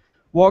water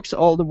walks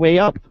all the way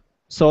up.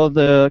 So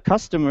the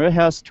customer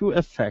has two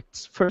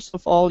effects. First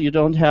of all, you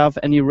don't have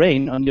any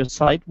rain on your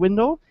side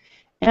window,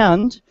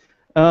 and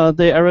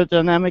the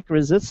aerodynamic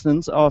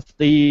resistance of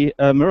the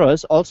mirror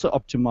is also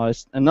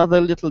optimized.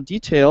 Another little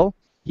detail,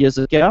 here's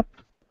a gap.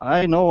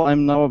 I know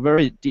I'm now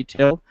very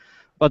detailed,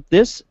 but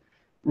this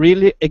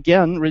really,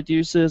 again,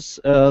 reduces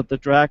the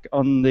drag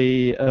on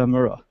the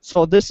mirror.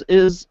 So this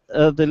is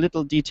the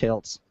little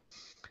details.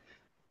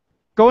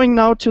 Going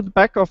now to the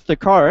back of the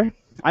car,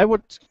 I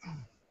would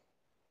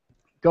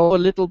go a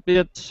little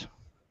bit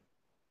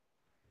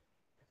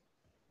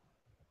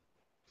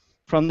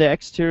from the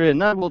exterior,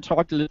 and I will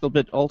talk a little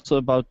bit also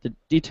about the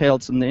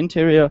details in the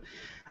interior.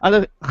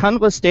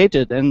 Alejandro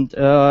stated, and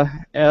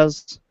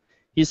as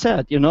he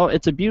said, you know,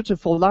 it's a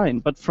beautiful line,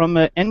 but from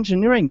an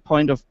engineering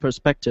point of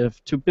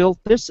perspective, to build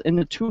this in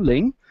a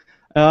tooling,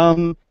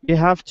 you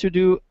have to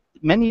do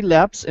many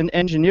labs and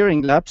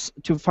engineering labs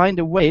to find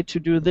a way to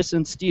do this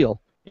in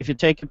steel. If you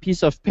take a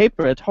piece of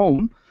paper at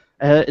home,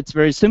 it's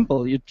very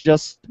simple. You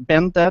just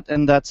bend that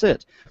and that's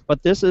it.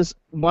 But this is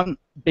one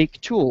big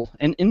tool.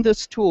 And in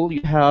this tool,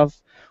 you have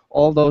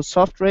all those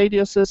soft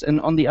radiuses,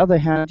 and on the other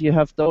hand, you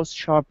have those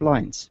sharp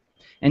lines.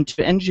 And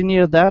to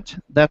engineer that,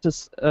 that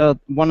is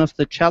one of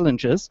the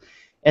challenges.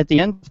 At the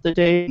end of the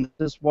day, and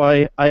this is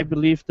why I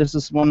believe this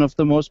is one of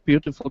the most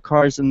beautiful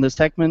cars in the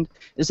segment,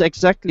 is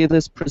exactly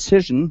this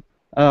precision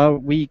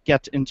we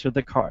get into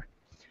the car.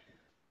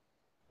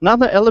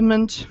 Another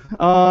element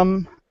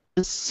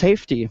is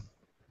safety.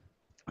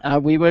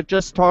 We were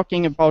just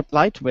talking about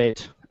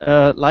lightweight.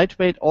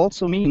 Lightweight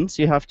also means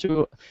you have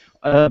to,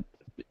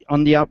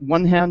 on the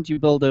one hand, you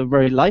build a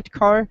very light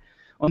car.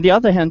 On the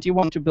other hand, you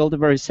want to build a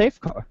very safe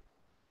car.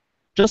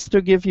 Just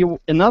to give you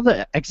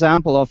another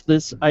example of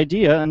this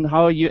idea and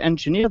how you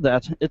engineer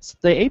that, it's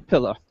the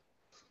A-pillar.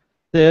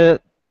 The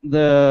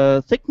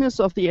thickness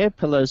of the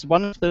A-pillar is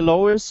one of the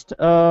lowest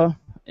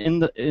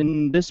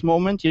in this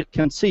moment you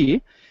can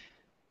see.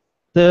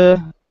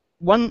 The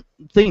one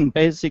thing,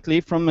 basically,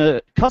 from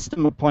a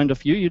customer point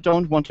of view, you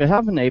don't want to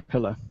have an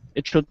A-pillar.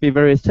 It should be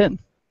very thin.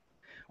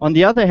 On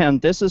the other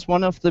hand, this is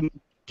one of the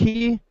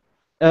key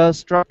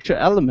structure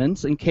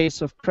elements in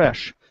case of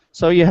crash.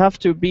 So you have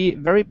to be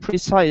very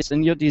precise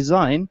in your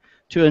design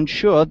to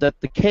ensure that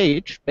the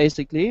cage,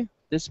 basically,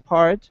 this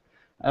part,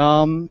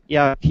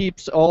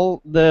 keeps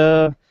all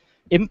the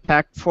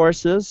impact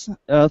forces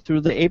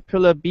through the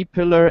A-pillar,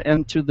 B-pillar,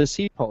 and to the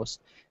C-post.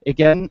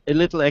 Again, a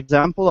little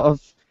example of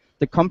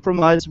the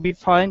compromise we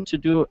find to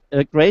do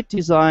a great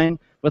design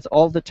with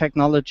all the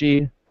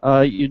technology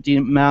you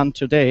demand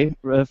today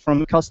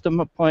from a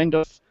customer point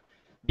of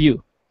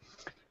view.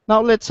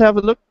 Now let's have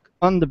a look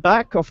on the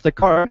back of the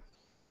car.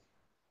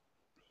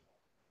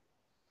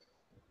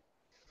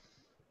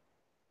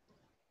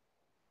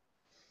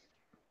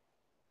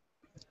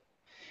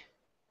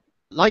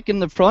 Like in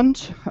the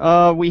front,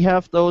 we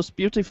have those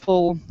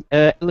beautiful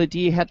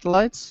LED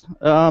headlights.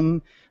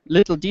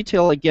 Little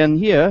detail again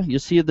here, you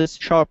see this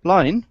sharp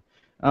line.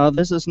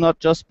 This is not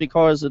just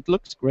because it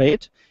looks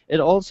great,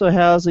 it also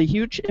has a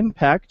huge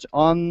impact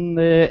on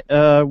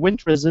the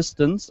wind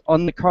resistance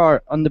on the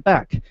car on the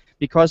back.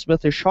 Because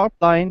with a sharp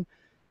line,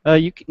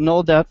 you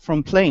know that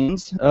from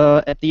planes,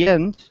 at the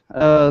end,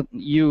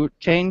 you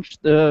change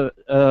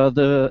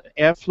the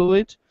air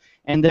fluid,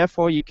 and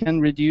therefore you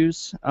can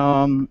reduce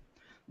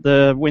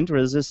the wind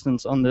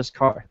resistance on this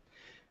car.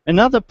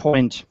 Another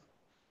point,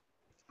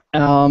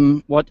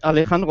 what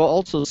Alejandro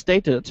also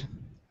stated,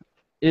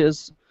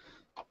 is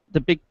the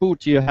big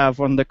boot you have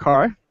on the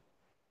car.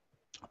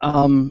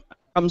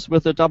 Comes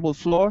with a double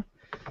floor.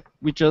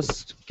 We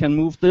just can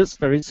move this,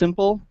 very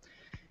simple.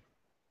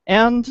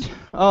 And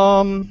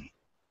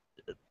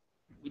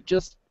we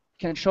just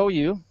can show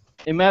you.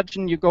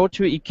 Imagine you go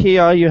to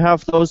IKEA, you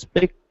have those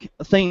big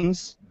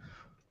things.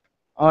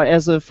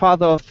 As a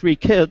father of 3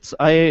 kids,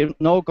 I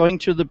know going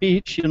to the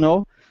beach, you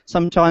know,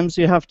 sometimes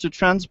you have to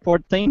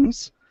transport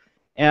things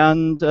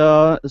and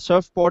a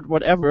surfboard,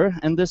 whatever,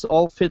 and this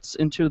all fits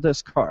into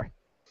this car.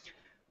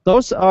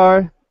 Those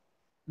are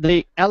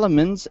the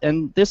elements,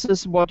 and this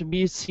is what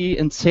we see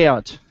in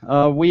SEAT.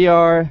 We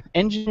are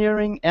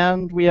engineering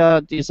and we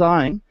are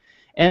design,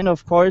 and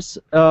of course,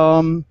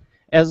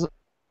 as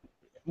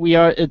we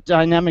are a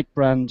dynamic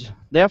brand.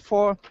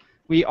 Therefore,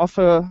 we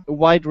offer a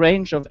wide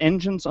range of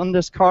engines on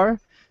this car.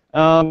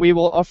 We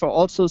will offer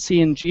also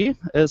CNG,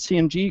 a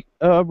CNG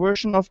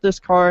version of this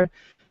car,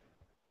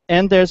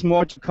 and there's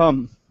more to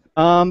come.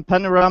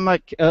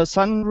 Panoramic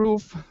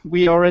sunroof,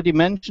 we already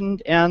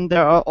mentioned, and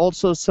there are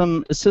also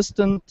some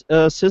assistant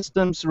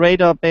systems,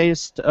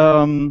 radar-based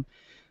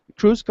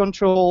cruise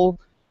control,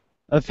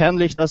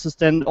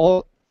 Fernlichtassistent,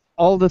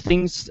 all the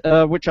things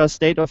which are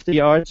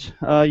state-of-the-art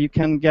you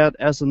can get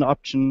as an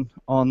option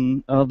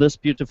on this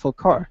beautiful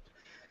car.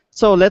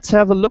 So let's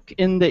have a look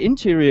in the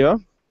interior.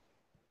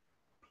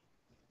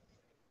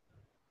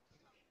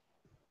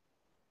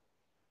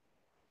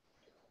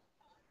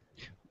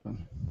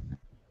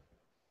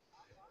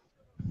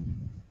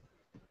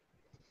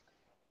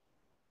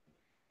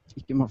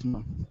 Ich gehe mal auf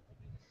den.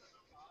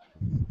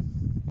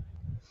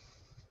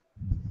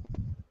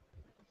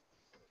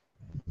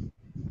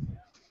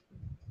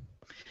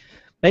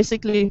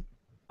 Basically,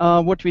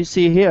 what we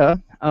see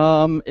here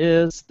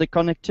is the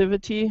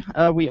connectivity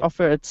we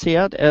offer at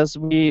SEAT, as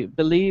we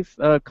believe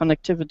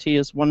connectivity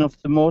is one of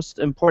the most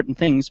important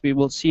things we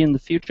will see in the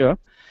future.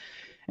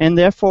 And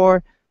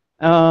therefore,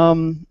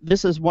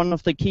 this is one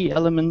of the key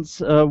elements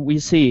we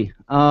see.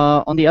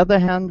 On the other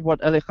hand,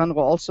 what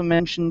Alejandro also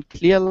mentioned,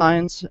 clear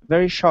lines,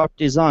 very sharp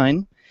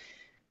design,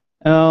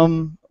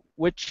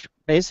 which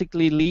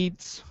basically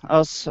leads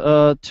us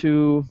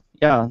to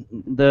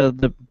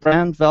the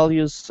brand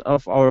values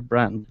of our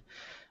brand.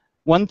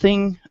 One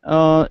thing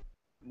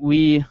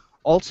we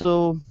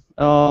also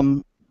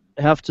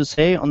have to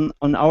say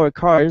on our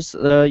cars,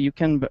 you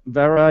can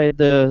vary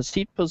the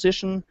seat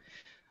position.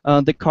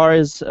 The car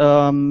is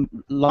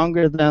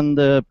longer than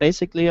the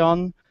basic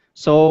Leon,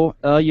 so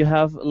you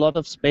have a lot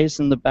of space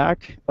in the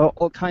back,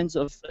 all kinds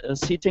of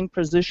seating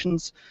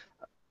positions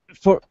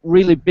for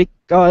really big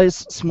guys,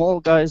 small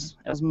guys,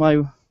 as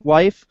my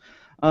wife.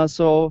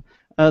 So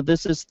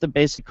this is the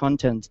basic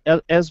content.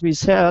 As we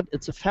said,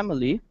 it's a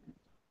family,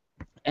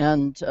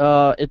 and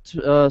it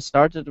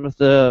started with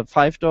the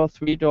 5-door,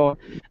 3-door,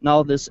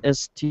 now this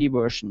ST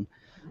version.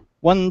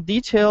 One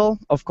detail,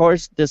 of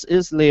course, this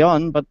is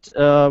Leon, but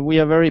we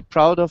are very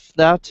proud of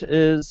that,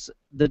 is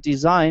the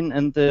design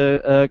and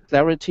the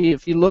clarity.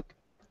 If you look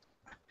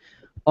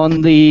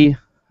on the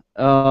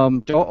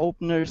door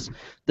openers,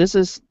 this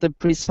is the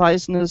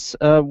preciseness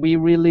we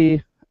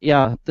really,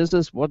 this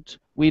is what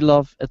we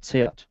love at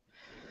SEAT.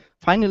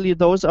 Finally,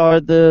 those are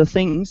the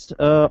things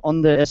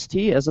on the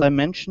ST, as I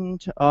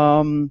mentioned.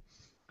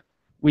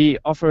 We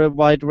offer a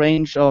wide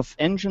range of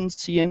engines,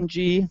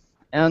 CNG,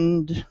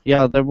 and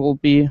there will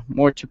be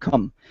more to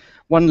come.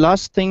 One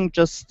last thing,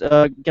 just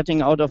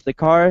getting out of the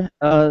car,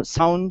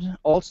 sound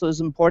also is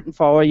important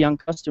for our young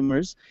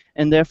customers,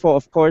 and therefore,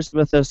 of course,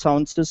 with the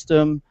sound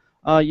system,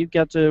 you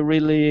get a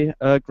really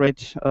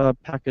great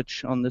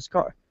package on this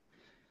car.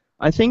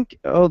 I think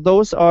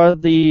those are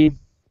the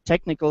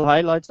technical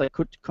highlights. I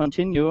could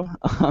continue,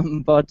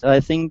 but I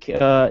think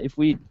if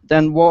we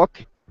then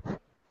walk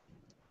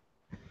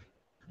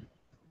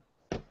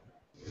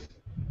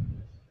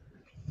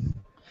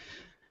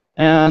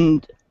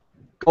and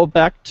go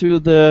back to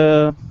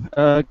the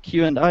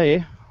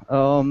Q&A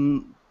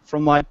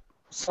from my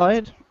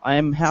side, I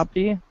am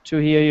happy to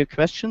hear your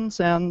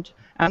questions and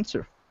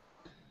answer.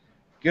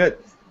 Good,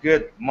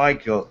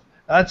 Michael.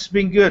 That's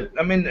been good.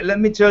 I mean, let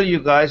me tell you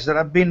guys that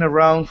I've been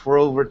around for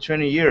over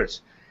 20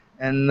 years.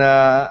 And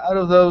out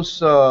of those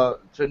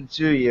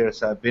 22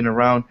 years I've been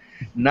around,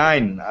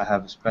 9 I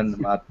have spent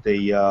them at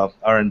the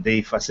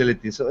R&D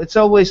facility. So it's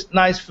always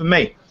nice for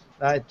me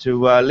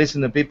to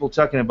listen to people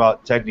talking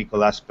about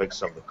technical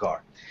aspects of the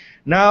car.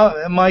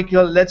 Now,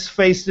 Michael, let's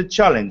face the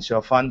challenge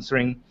of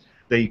answering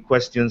the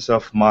questions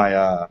of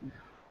my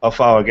of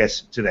our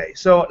guest today.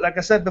 So, like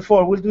I said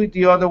before, we'll do it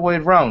the other way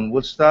around.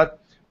 We'll start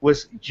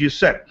with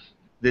Giuseppe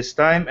this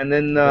time, and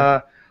then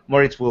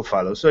Moritz will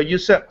follow. So,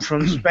 Giuseppe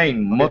from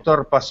Spain,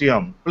 Motor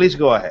Pasión, please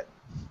go ahead.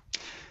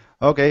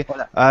 Okay,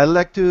 I'd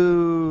like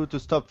to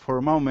stop for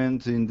a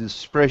moment in the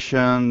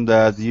expression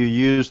that you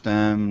used,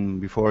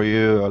 and before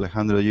you,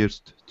 Alejandro,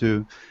 used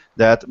too,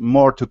 that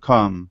more to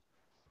come.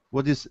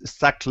 What is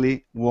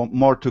exactly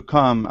more to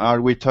come? Are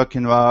we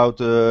talking about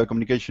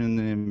communication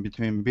in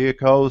between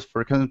vehicles?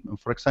 For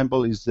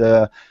example, is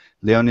the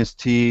Leon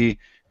ST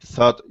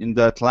thought in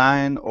that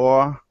line,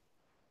 or?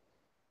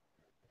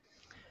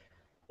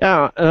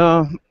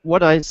 Yeah,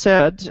 what I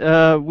said,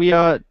 we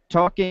are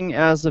talking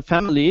as a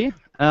family.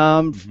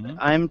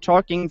 I'm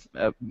talking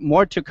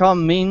more to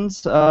come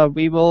means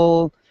we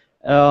will.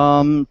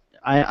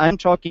 I'm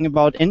talking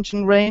about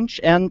engine range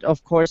and,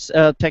 of course,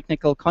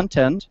 technical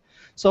content.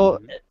 So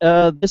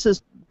this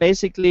is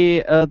basically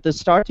the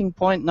starting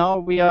point now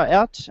we are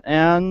at,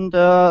 and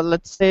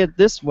let's say it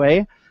this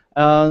way,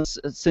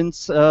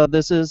 since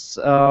this is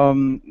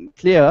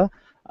clear,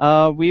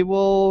 we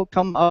will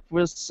come up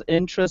with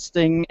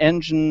interesting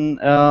engine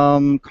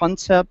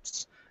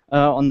concepts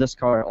on this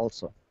car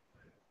also.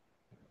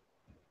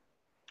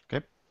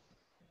 Okay.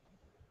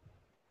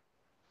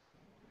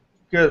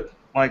 Good,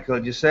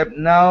 Michael, Giuseppe.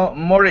 Now,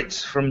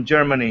 Moritz from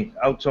Germany,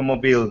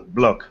 Automobile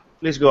blog.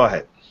 Please go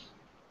ahead.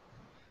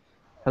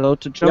 Hello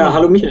to Germany. Ja,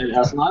 hallo Michael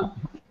erstmal.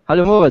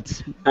 Hallo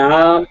Moritz.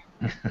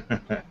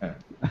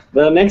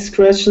 The next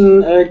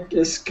question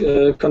is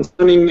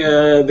concerning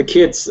the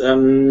kids.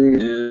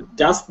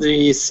 Does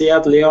the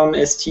SEAT Leon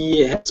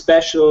ST have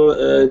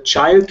special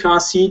child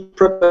car seat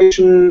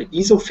preparation,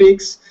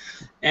 ISOFIX?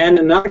 And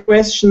another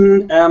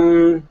question,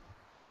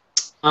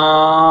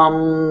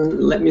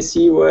 let me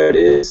see where it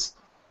is.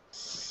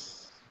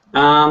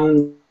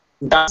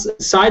 Does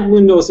side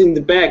windows in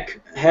the back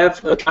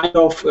have a kind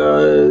of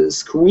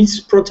squeeze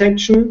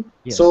protection,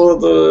 yes, so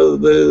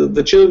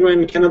the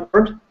children cannot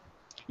hurt?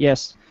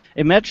 Yes.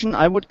 Imagine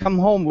I would come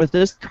home with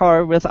this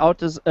car without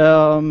this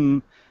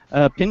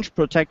pinch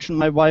protection.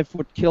 My wife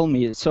would kill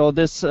me. So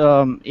this,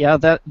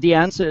 the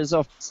answer is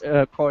of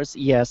course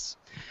yes.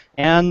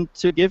 And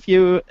to give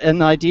you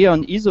an idea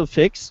on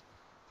ISOFIX,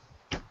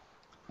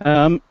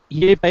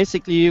 here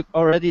basically you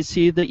already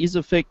see the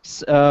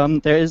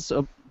ISOFIX. There is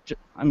a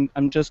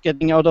I'm just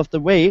getting out of the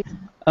way.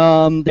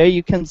 There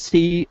you can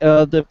see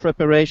the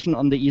preparation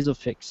on the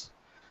ISOFIX.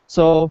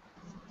 So,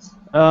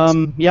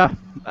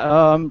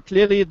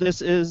 clearly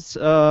this is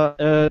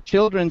a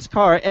children's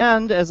car,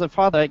 and as a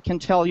father, I can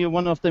tell you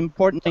one of the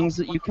important things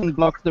that you can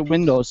block the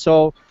window.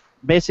 So,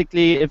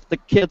 basically, if the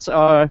kids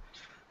are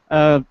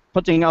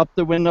putting up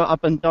the window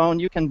up and down,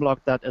 you can block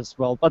that as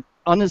well. But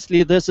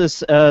honestly, this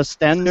is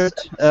standard.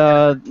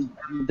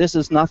 This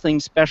is nothing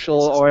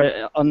special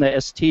or on the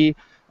ST.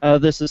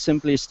 This is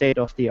simply state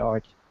of the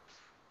art.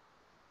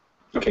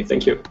 Okay,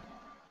 thank you.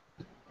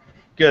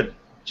 Good.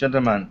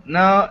 gentlemen.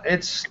 Now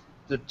it's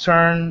the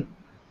turns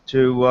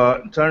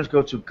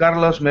go to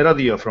Carlos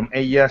Merodio from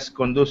Ellas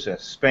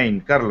Conduces,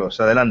 Spain. Carlos,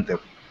 adelante.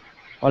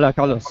 Hola,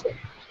 Carlos.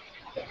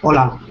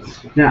 Hola.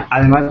 Mira,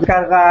 además de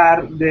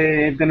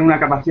de tener una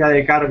capacidad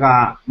de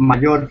carga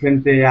mayor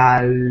frente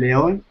al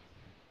León,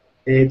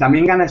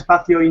 ¿también gana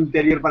espacio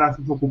interior para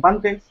sus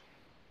ocupantes?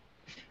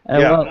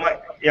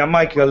 Yeah,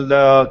 Michael,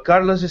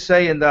 Carlos is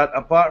saying that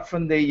apart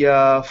from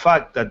the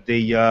fact that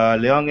the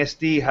Leon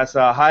ST has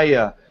a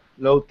higher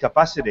load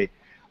capacity,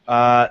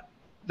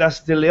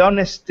 does the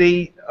Leon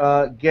ST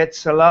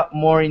gets a lot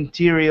more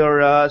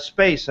interior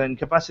space and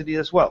capacity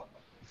as well?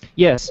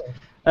 Yes.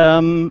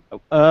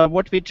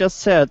 What we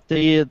just said,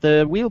 the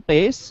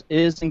wheelbase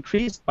is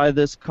increased by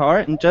this car,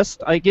 and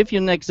I give you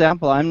an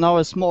example. I'm now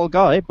a small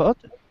guy, but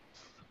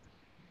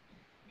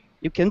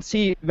you can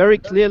see very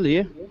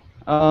clearly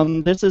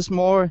this is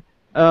more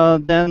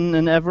than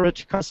an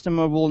average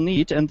customer will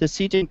need, and the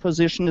seating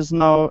position is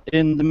now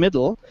in the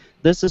middle.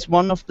 This is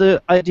one of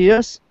the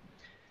ideas,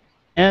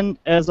 and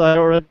as I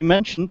already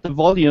mentioned, the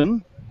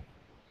volume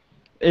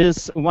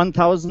is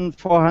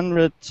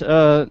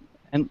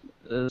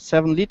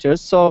 1,407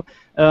 liters, so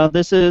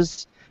this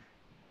is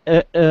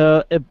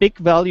a big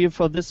value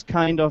for this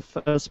kind of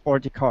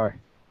sporty car.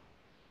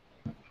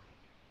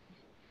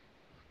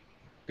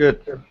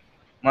 Good,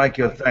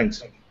 Michael,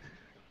 thanks.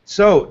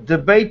 So the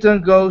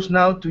baton goes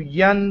now to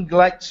Jan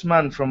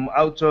Gleitzmann from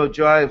Auto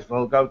Drive,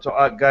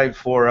 Guide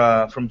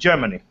from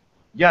Germany.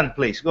 Jan,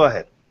 please go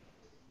ahead.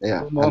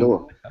 Yeah,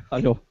 hello.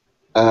 Hello.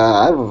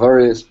 I have a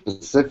very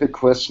specific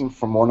question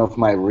from one of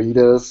my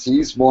readers.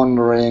 He's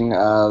wondering,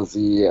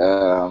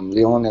 the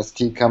Leon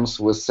ST comes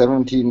with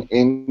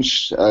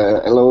 17-inch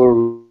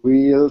alloy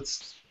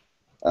wheels.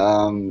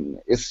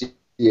 Is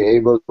he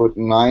able to put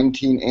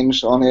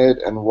 19-inch on it,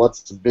 and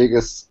what's the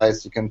biggest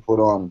size you can put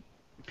on?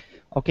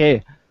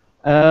 Okay.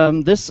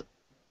 This,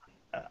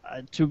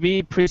 to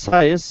be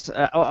precise,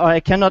 I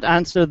cannot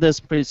answer this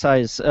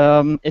precise.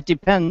 It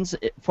depends.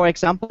 For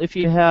example, if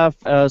you have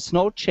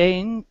snow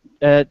chains,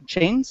 then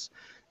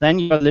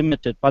you are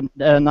limited. But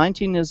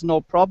 19 is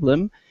no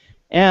problem.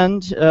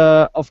 And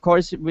of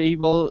course, we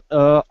will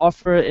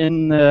offer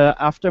in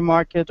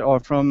aftermarket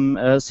or from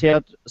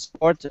Seat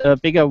Sport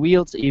bigger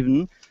wheels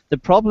even. The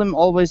problem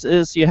always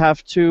is you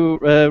have to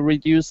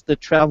reduce the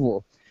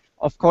travel.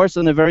 Of course,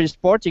 in a very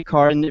sporty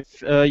car, and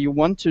if you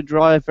want to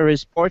drive very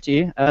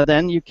sporty,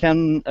 then you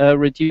can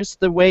reduce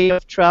the way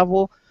of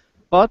travel.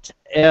 But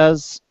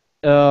as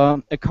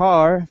a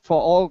car for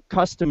all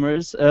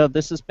customers,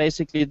 this is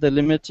basically the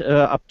limit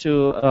up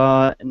to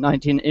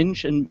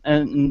 19-inch,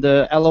 and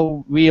the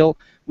alloy wheel,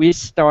 we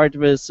start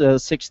with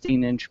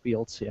 16-inch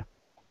wheels here.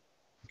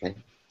 Okay,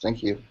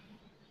 thank you.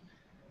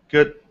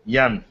 Good,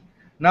 Jan.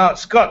 Now,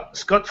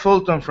 Scott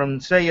Fulton from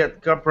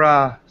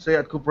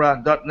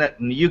SeatCupra.net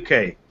in the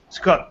UK.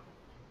 Scott,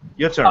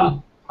 your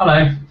turn.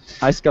 Hello.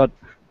 Hi, Scott.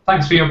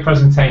 Thanks for your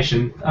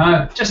presentation.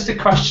 Just a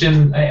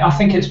question. I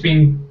think it's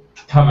been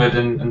covered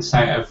and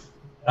Seat have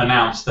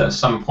announced that at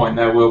some point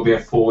there will be a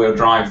four-wheel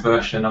drive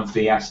version of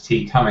the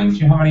ST coming. Do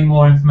you have any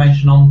more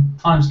information on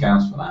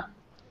timescales for that?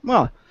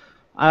 Well,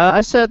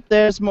 I said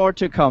there's more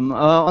to come.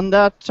 On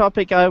that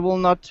topic, I will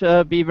not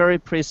be very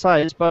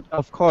precise, but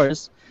of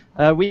course,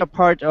 we are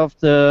part of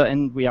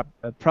and we are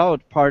a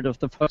proud part of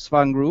the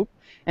Volkswagen Group.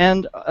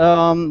 And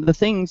the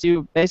things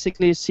you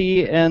basically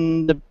see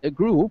in the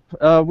group,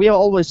 we are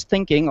always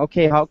thinking,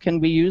 okay, how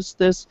can we use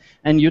this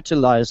and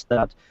utilize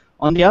that?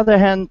 On the other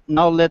hand,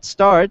 now let's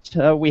start.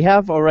 We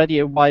have already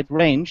a wide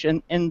range,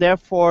 and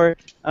therefore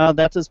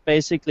that is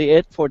basically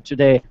it for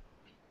today.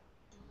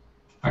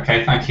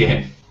 Okay, thank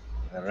you.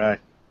 All right.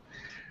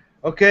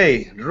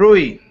 Okay,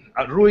 Rui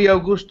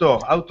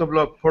Augusto,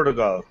 Autoblog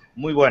Portugal.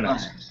 Muy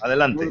buenas.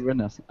 Adelante. Muy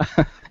buenas.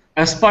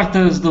 As part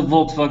of the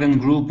Volkswagen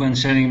Group and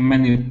sharing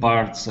many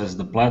parts as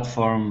the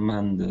platform,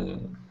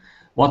 and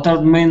what are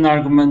the main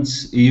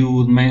arguments you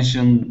would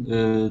mention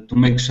to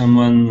make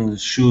someone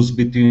choose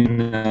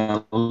between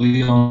a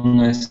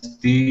Leon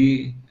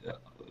ST,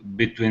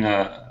 between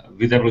a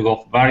VW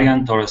Golf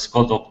variant or a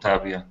Skoda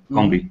Octavia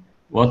Combi?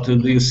 What do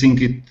you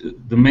think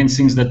the main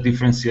things that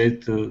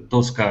differentiate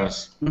those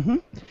cars?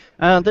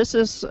 This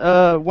is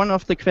one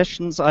of the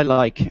questions I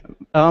like.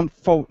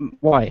 For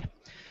why?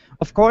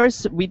 Of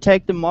course, we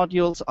take the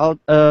modules out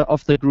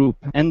of the group,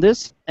 and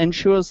this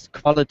ensures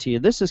quality.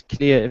 This is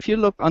clear. If you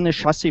look on a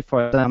chassis,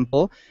 for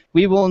example,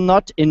 we will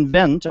not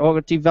invent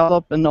or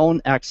develop an own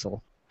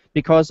axle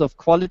because of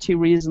quality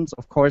reasons,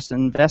 of course,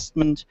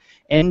 investment,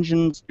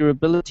 engines,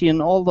 durability,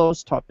 and all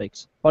those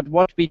topics. But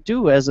what we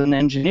do as an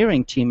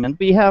engineering team, and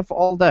we have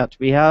all that,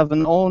 we have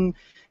an own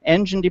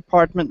engine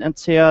department at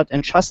Seat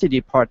and chassis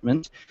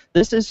department.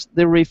 This is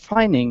the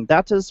refining.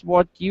 That is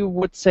what you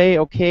would say,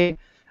 okay,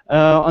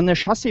 on the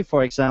chassis,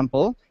 for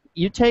example,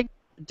 you take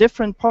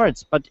different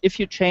parts, but if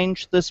you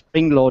change the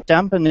spring load,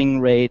 dampening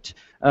rate,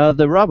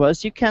 the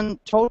rubbers, you can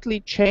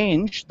totally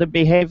change the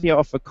behavior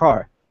of a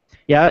car.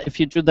 Yeah, if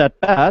you do that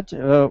bad,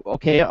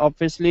 okay,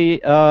 obviously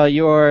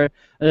you're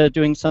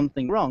doing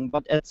something wrong.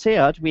 But at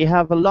Seat, we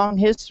have a long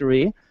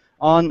history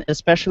on,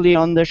 especially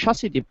on the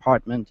chassis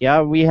department.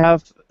 Yeah, we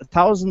have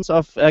thousands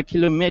of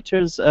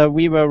kilometers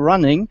we were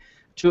running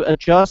to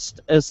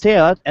adjust a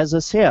Seat as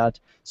a Seat.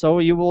 So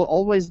you will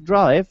always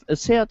drive a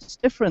Seat is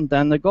different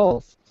than the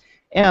Golf.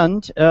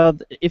 And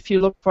if you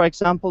look, for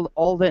example,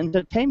 all the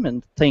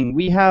entertainment thing,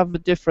 we have a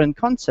different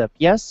concept.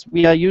 Yes,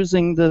 we are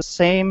using the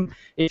same,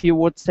 if you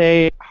would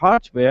say,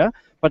 hardware,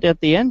 but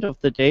at the end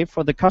of the day,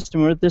 for the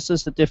customer, this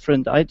is a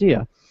different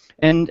idea.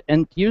 And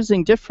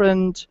using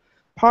different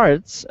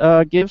parts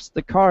gives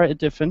the car a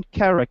different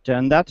character.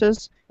 And that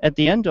is, at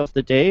the end of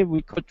the day,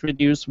 we could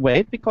reduce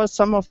weight because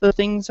some of the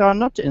things are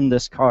not in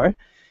this car.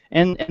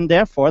 And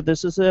therefore,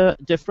 this is a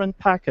different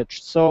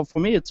package. So for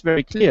me, it's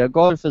very clear.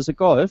 Golf is a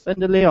Golf,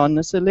 and a Leon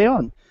is a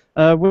Leon,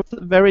 with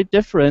very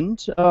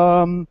different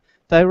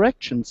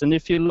directions. And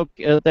if you look,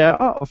 there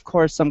are, of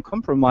course, some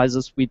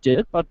compromises we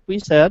did, but we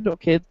said,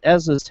 okay,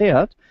 as a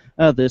Seat,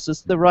 this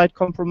is the right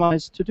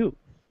compromise to do.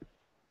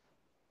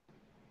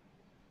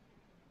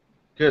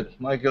 Good,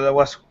 Michael, that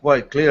was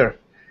quite clear.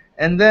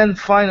 And then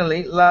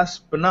finally,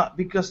 last but not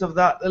because of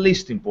that, the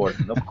least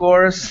important, of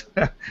course,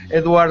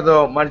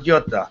 Eduardo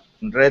Margiotta.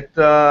 Red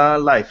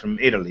Live from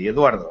Italy.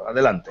 Eduardo,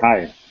 adelante.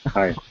 Hi.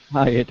 Hi.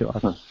 Hi,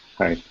 Eduardo.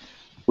 Hi.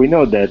 We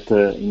know that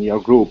in your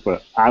group,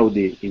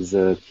 Audi is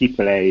a key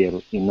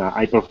player in a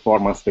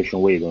high-performance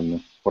station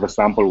wagon, for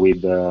example,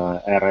 with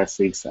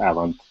RS6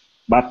 Avant.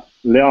 But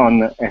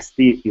Leon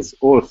ST is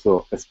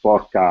also a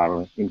sport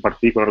car, in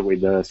particular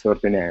with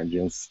certain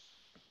engines.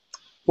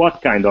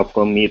 What kind of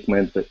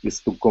commitment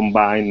is to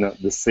combine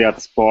the Seat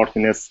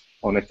sportiness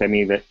on a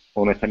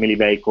family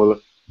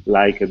vehicle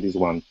like this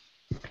one?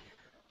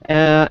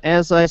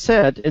 As I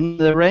said, in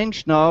the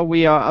range now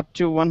we are up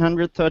to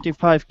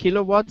 135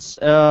 kilowatts.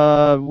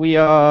 We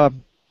are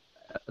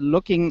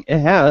looking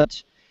ahead,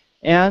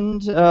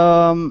 and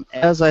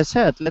as I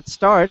said, let's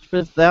start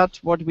with that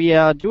what we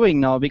are doing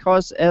now,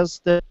 because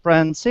as the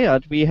brand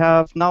Seat, we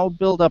have now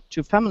built up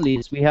two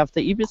families. We have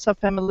the Ibiza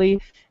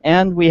family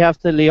and we have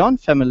the Leon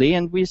family,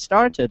 and we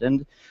started,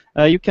 and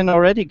you can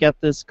already get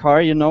this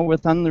car, you know,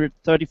 with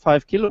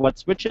 135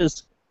 kilowatts, which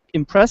is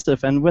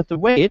impressive, and with the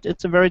weight,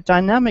 it's a very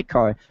dynamic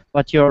car.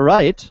 But you're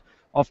right,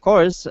 of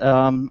course,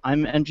 I'm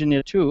an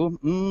engineer too.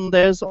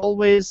 There's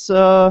always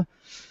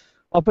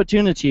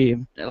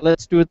opportunity.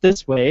 Let's do it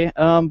this way.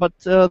 But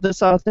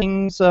these are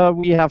things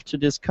we have to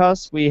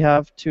discuss, we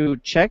have to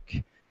check,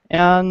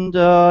 and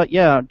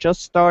yeah,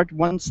 just start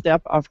one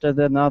step after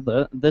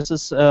another. This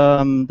is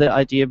the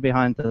idea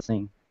behind the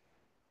thing.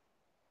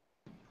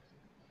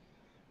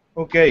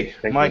 Okay,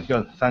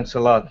 Michael, thanks a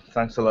lot.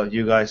 Thanks a lot,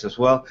 you guys as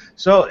well.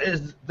 So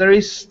there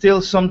is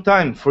still some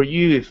time for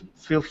you.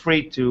 Feel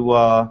free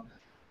to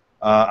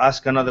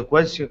ask another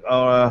question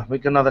or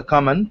make another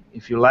comment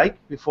if you like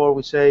before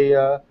we say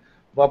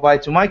bye-bye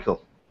to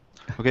Michael.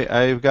 Okay,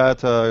 I've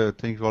got a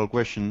technical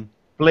question.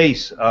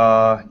 Please,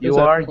 you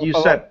are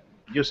Giuseppe.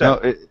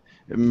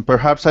 No,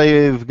 perhaps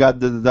I've got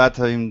the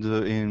data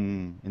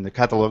in the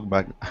catalog,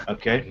 but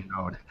okay.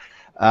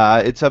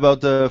 It's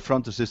about the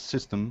front assist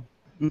system.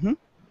 Mm-hmm.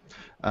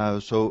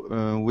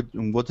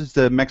 What is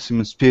the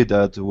maximum speed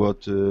at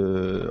which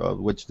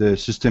the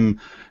system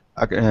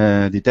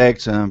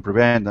detects and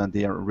prevents and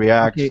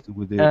reacts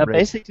with the brake?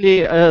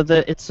 Basically,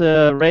 it's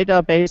a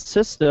radar-based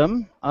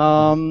system.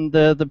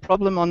 The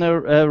problem on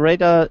a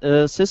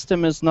radar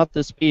system is not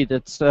the speed.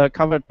 It's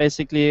covered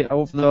basically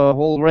over the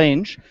whole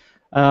range,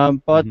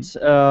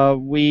 but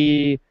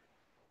we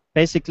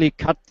basically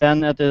cut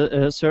then at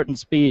a certain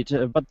speed.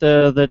 But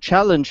the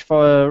challenge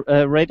for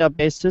a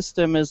radar-based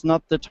system is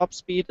not the top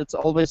speed, it's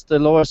always the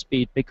lower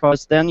speed,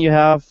 because then you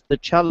have the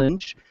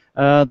challenge,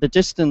 the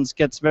distance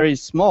gets very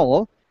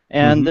small,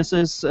 and this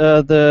is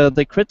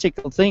the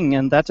critical thing,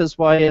 and that is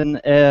why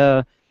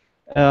an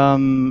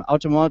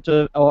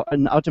automotive or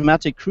an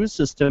automatic cruise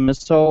system is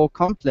so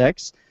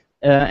complex.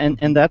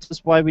 And that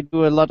is why we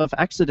do a lot of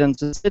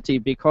accidents in the city,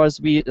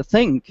 because we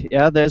think,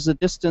 yeah, there's a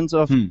distance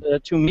of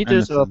 2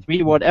 meters or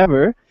 3,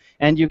 whatever,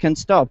 and you can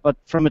stop. But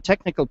from a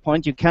technical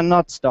point, you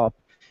cannot stop.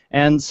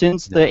 And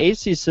since the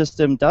AC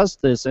system does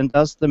this and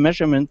does the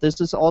measurement,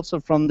 this is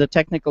also from the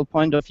technical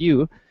point of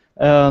view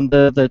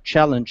the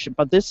challenge.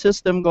 But this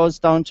system goes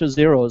down to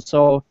 0.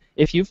 So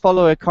if you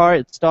follow a car,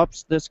 it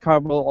stops. This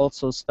car will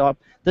also stop.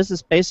 This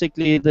is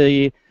basically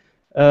the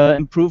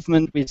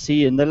improvement we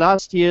see. In the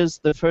last years,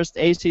 the first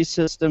AC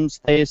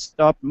systems, they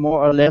stopped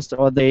more or less,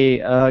 or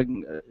they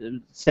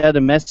said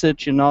a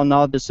message, you know,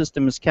 now the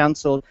system is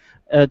cancelled,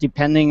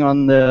 depending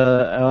on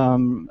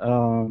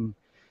the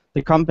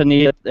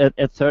company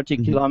at 30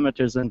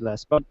 kilometers and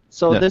less. But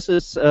so this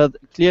is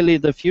clearly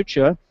the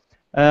future,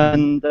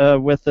 and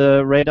with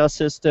the radar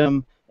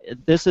system,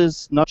 this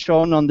is not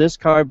shown on this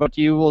car, but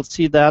you will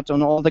see that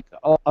on all the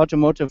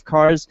automotive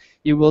cars.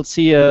 You will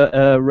see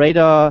a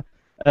radar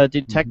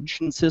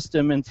detection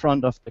system in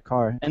front of the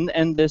car,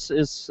 and this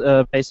is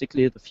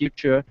basically the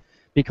future,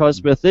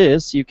 because with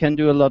this you can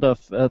do a lot of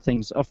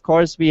things. Of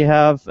course, we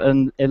have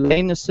a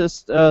lane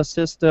assist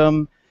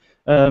system,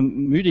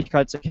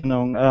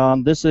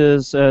 Müdigkeitserkennung. This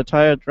is a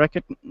tire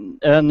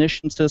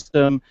recognition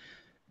system.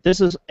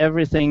 this is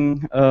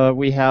everything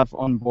we have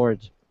on board.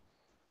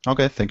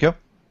 Okay, thank you.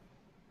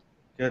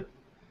 Good.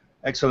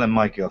 Excellent,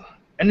 Michael.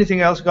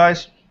 Anything else,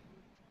 guys?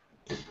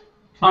 Can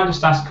I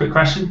just ask a quick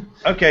question?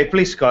 Okay,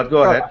 please, Scott,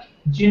 go ahead.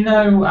 Do you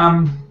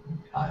know,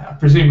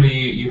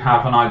 presumably you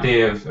have an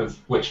idea of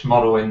which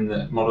models in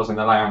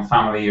the Leon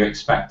family you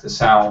expect to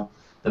sell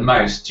the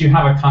most. Do you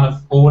have a kind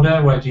of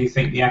order? Where do you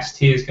think the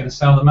ST is going to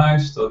sell the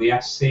most, or the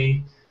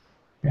SC?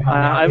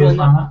 I will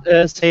not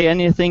say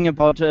anything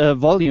about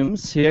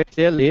volumes here,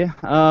 clearly,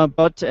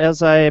 but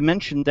as I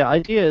mentioned, the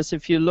idea is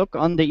if you look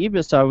on the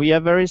Ibiza, we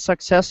are very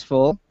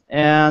successful,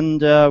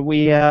 and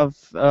we have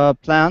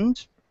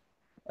planned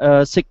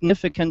a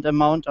significant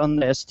amount on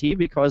the ST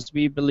because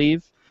we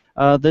believe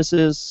this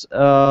is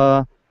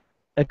a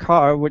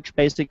car which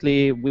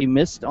basically we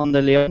missed on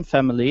the Leon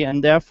family,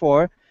 and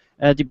therefore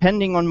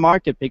depending on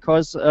market,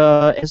 because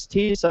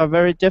STs are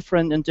very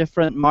different in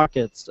different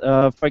markets.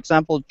 For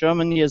example,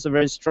 Germany is a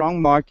very strong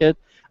market.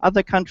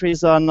 Other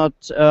countries are not,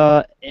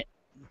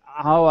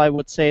 how I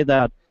would say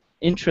that,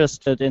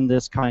 interested in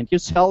this kind. You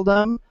sell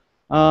them,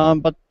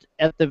 but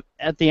at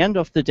the end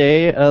of the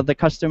day, the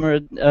customer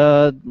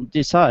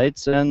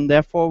decides, and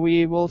therefore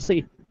we will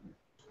see.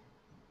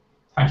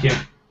 Thank you.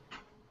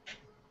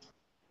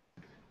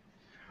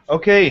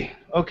 Okay,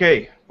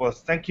 okay. Well,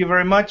 thank you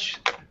very much.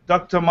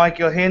 Dr.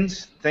 Michael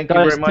Hinz, thank you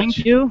very much.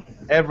 Thank you.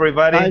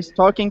 Everybody. Nice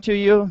talking to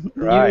you.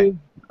 Right.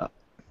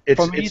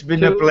 It's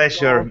been a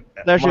pleasure.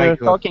 Pleasure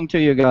Michael. talking to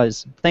you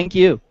guys. Thank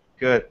you.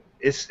 Good.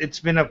 It's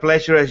been a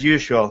pleasure as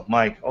usual,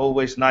 Mike.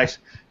 Always nice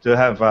to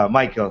have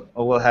Michael.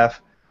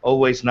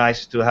 Always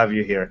nice to have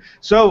you here.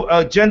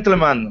 So,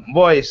 gentlemen,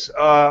 boys,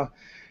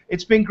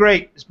 it's been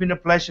great. It's been a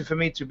pleasure for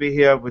me to be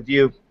here with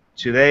you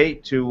today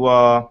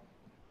to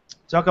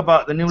talk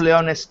about the new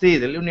Leon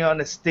ST. The new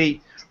Leon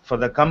ST for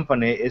the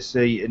company is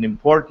an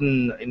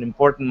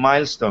important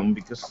milestone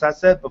because, as I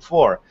said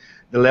before,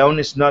 the Leon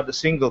is not a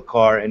single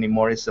car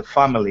anymore. It's a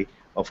family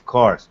of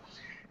cars.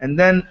 And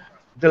then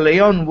the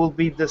Leon will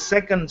be the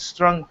second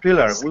strong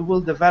pillar. We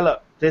will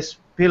develop this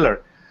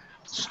pillar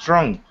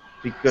strong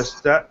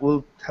because that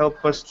will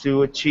help us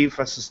to achieve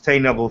a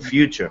sustainable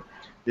future.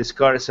 This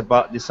car is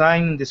about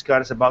design. This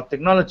car is about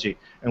technology.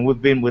 And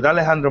we've been with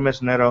Alejandro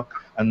Mesonero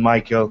and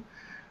Michael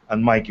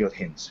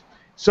Hinz.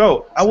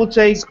 So I will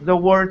take the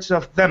words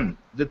of them.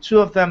 The two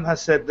of them have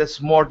said there's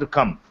more to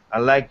come. I'd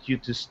like you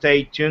to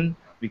stay tuned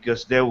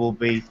because there will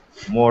be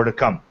more to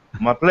come.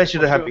 My pleasure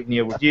to have been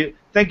here with you.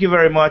 Thank you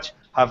very much.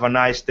 Have a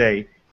nice day.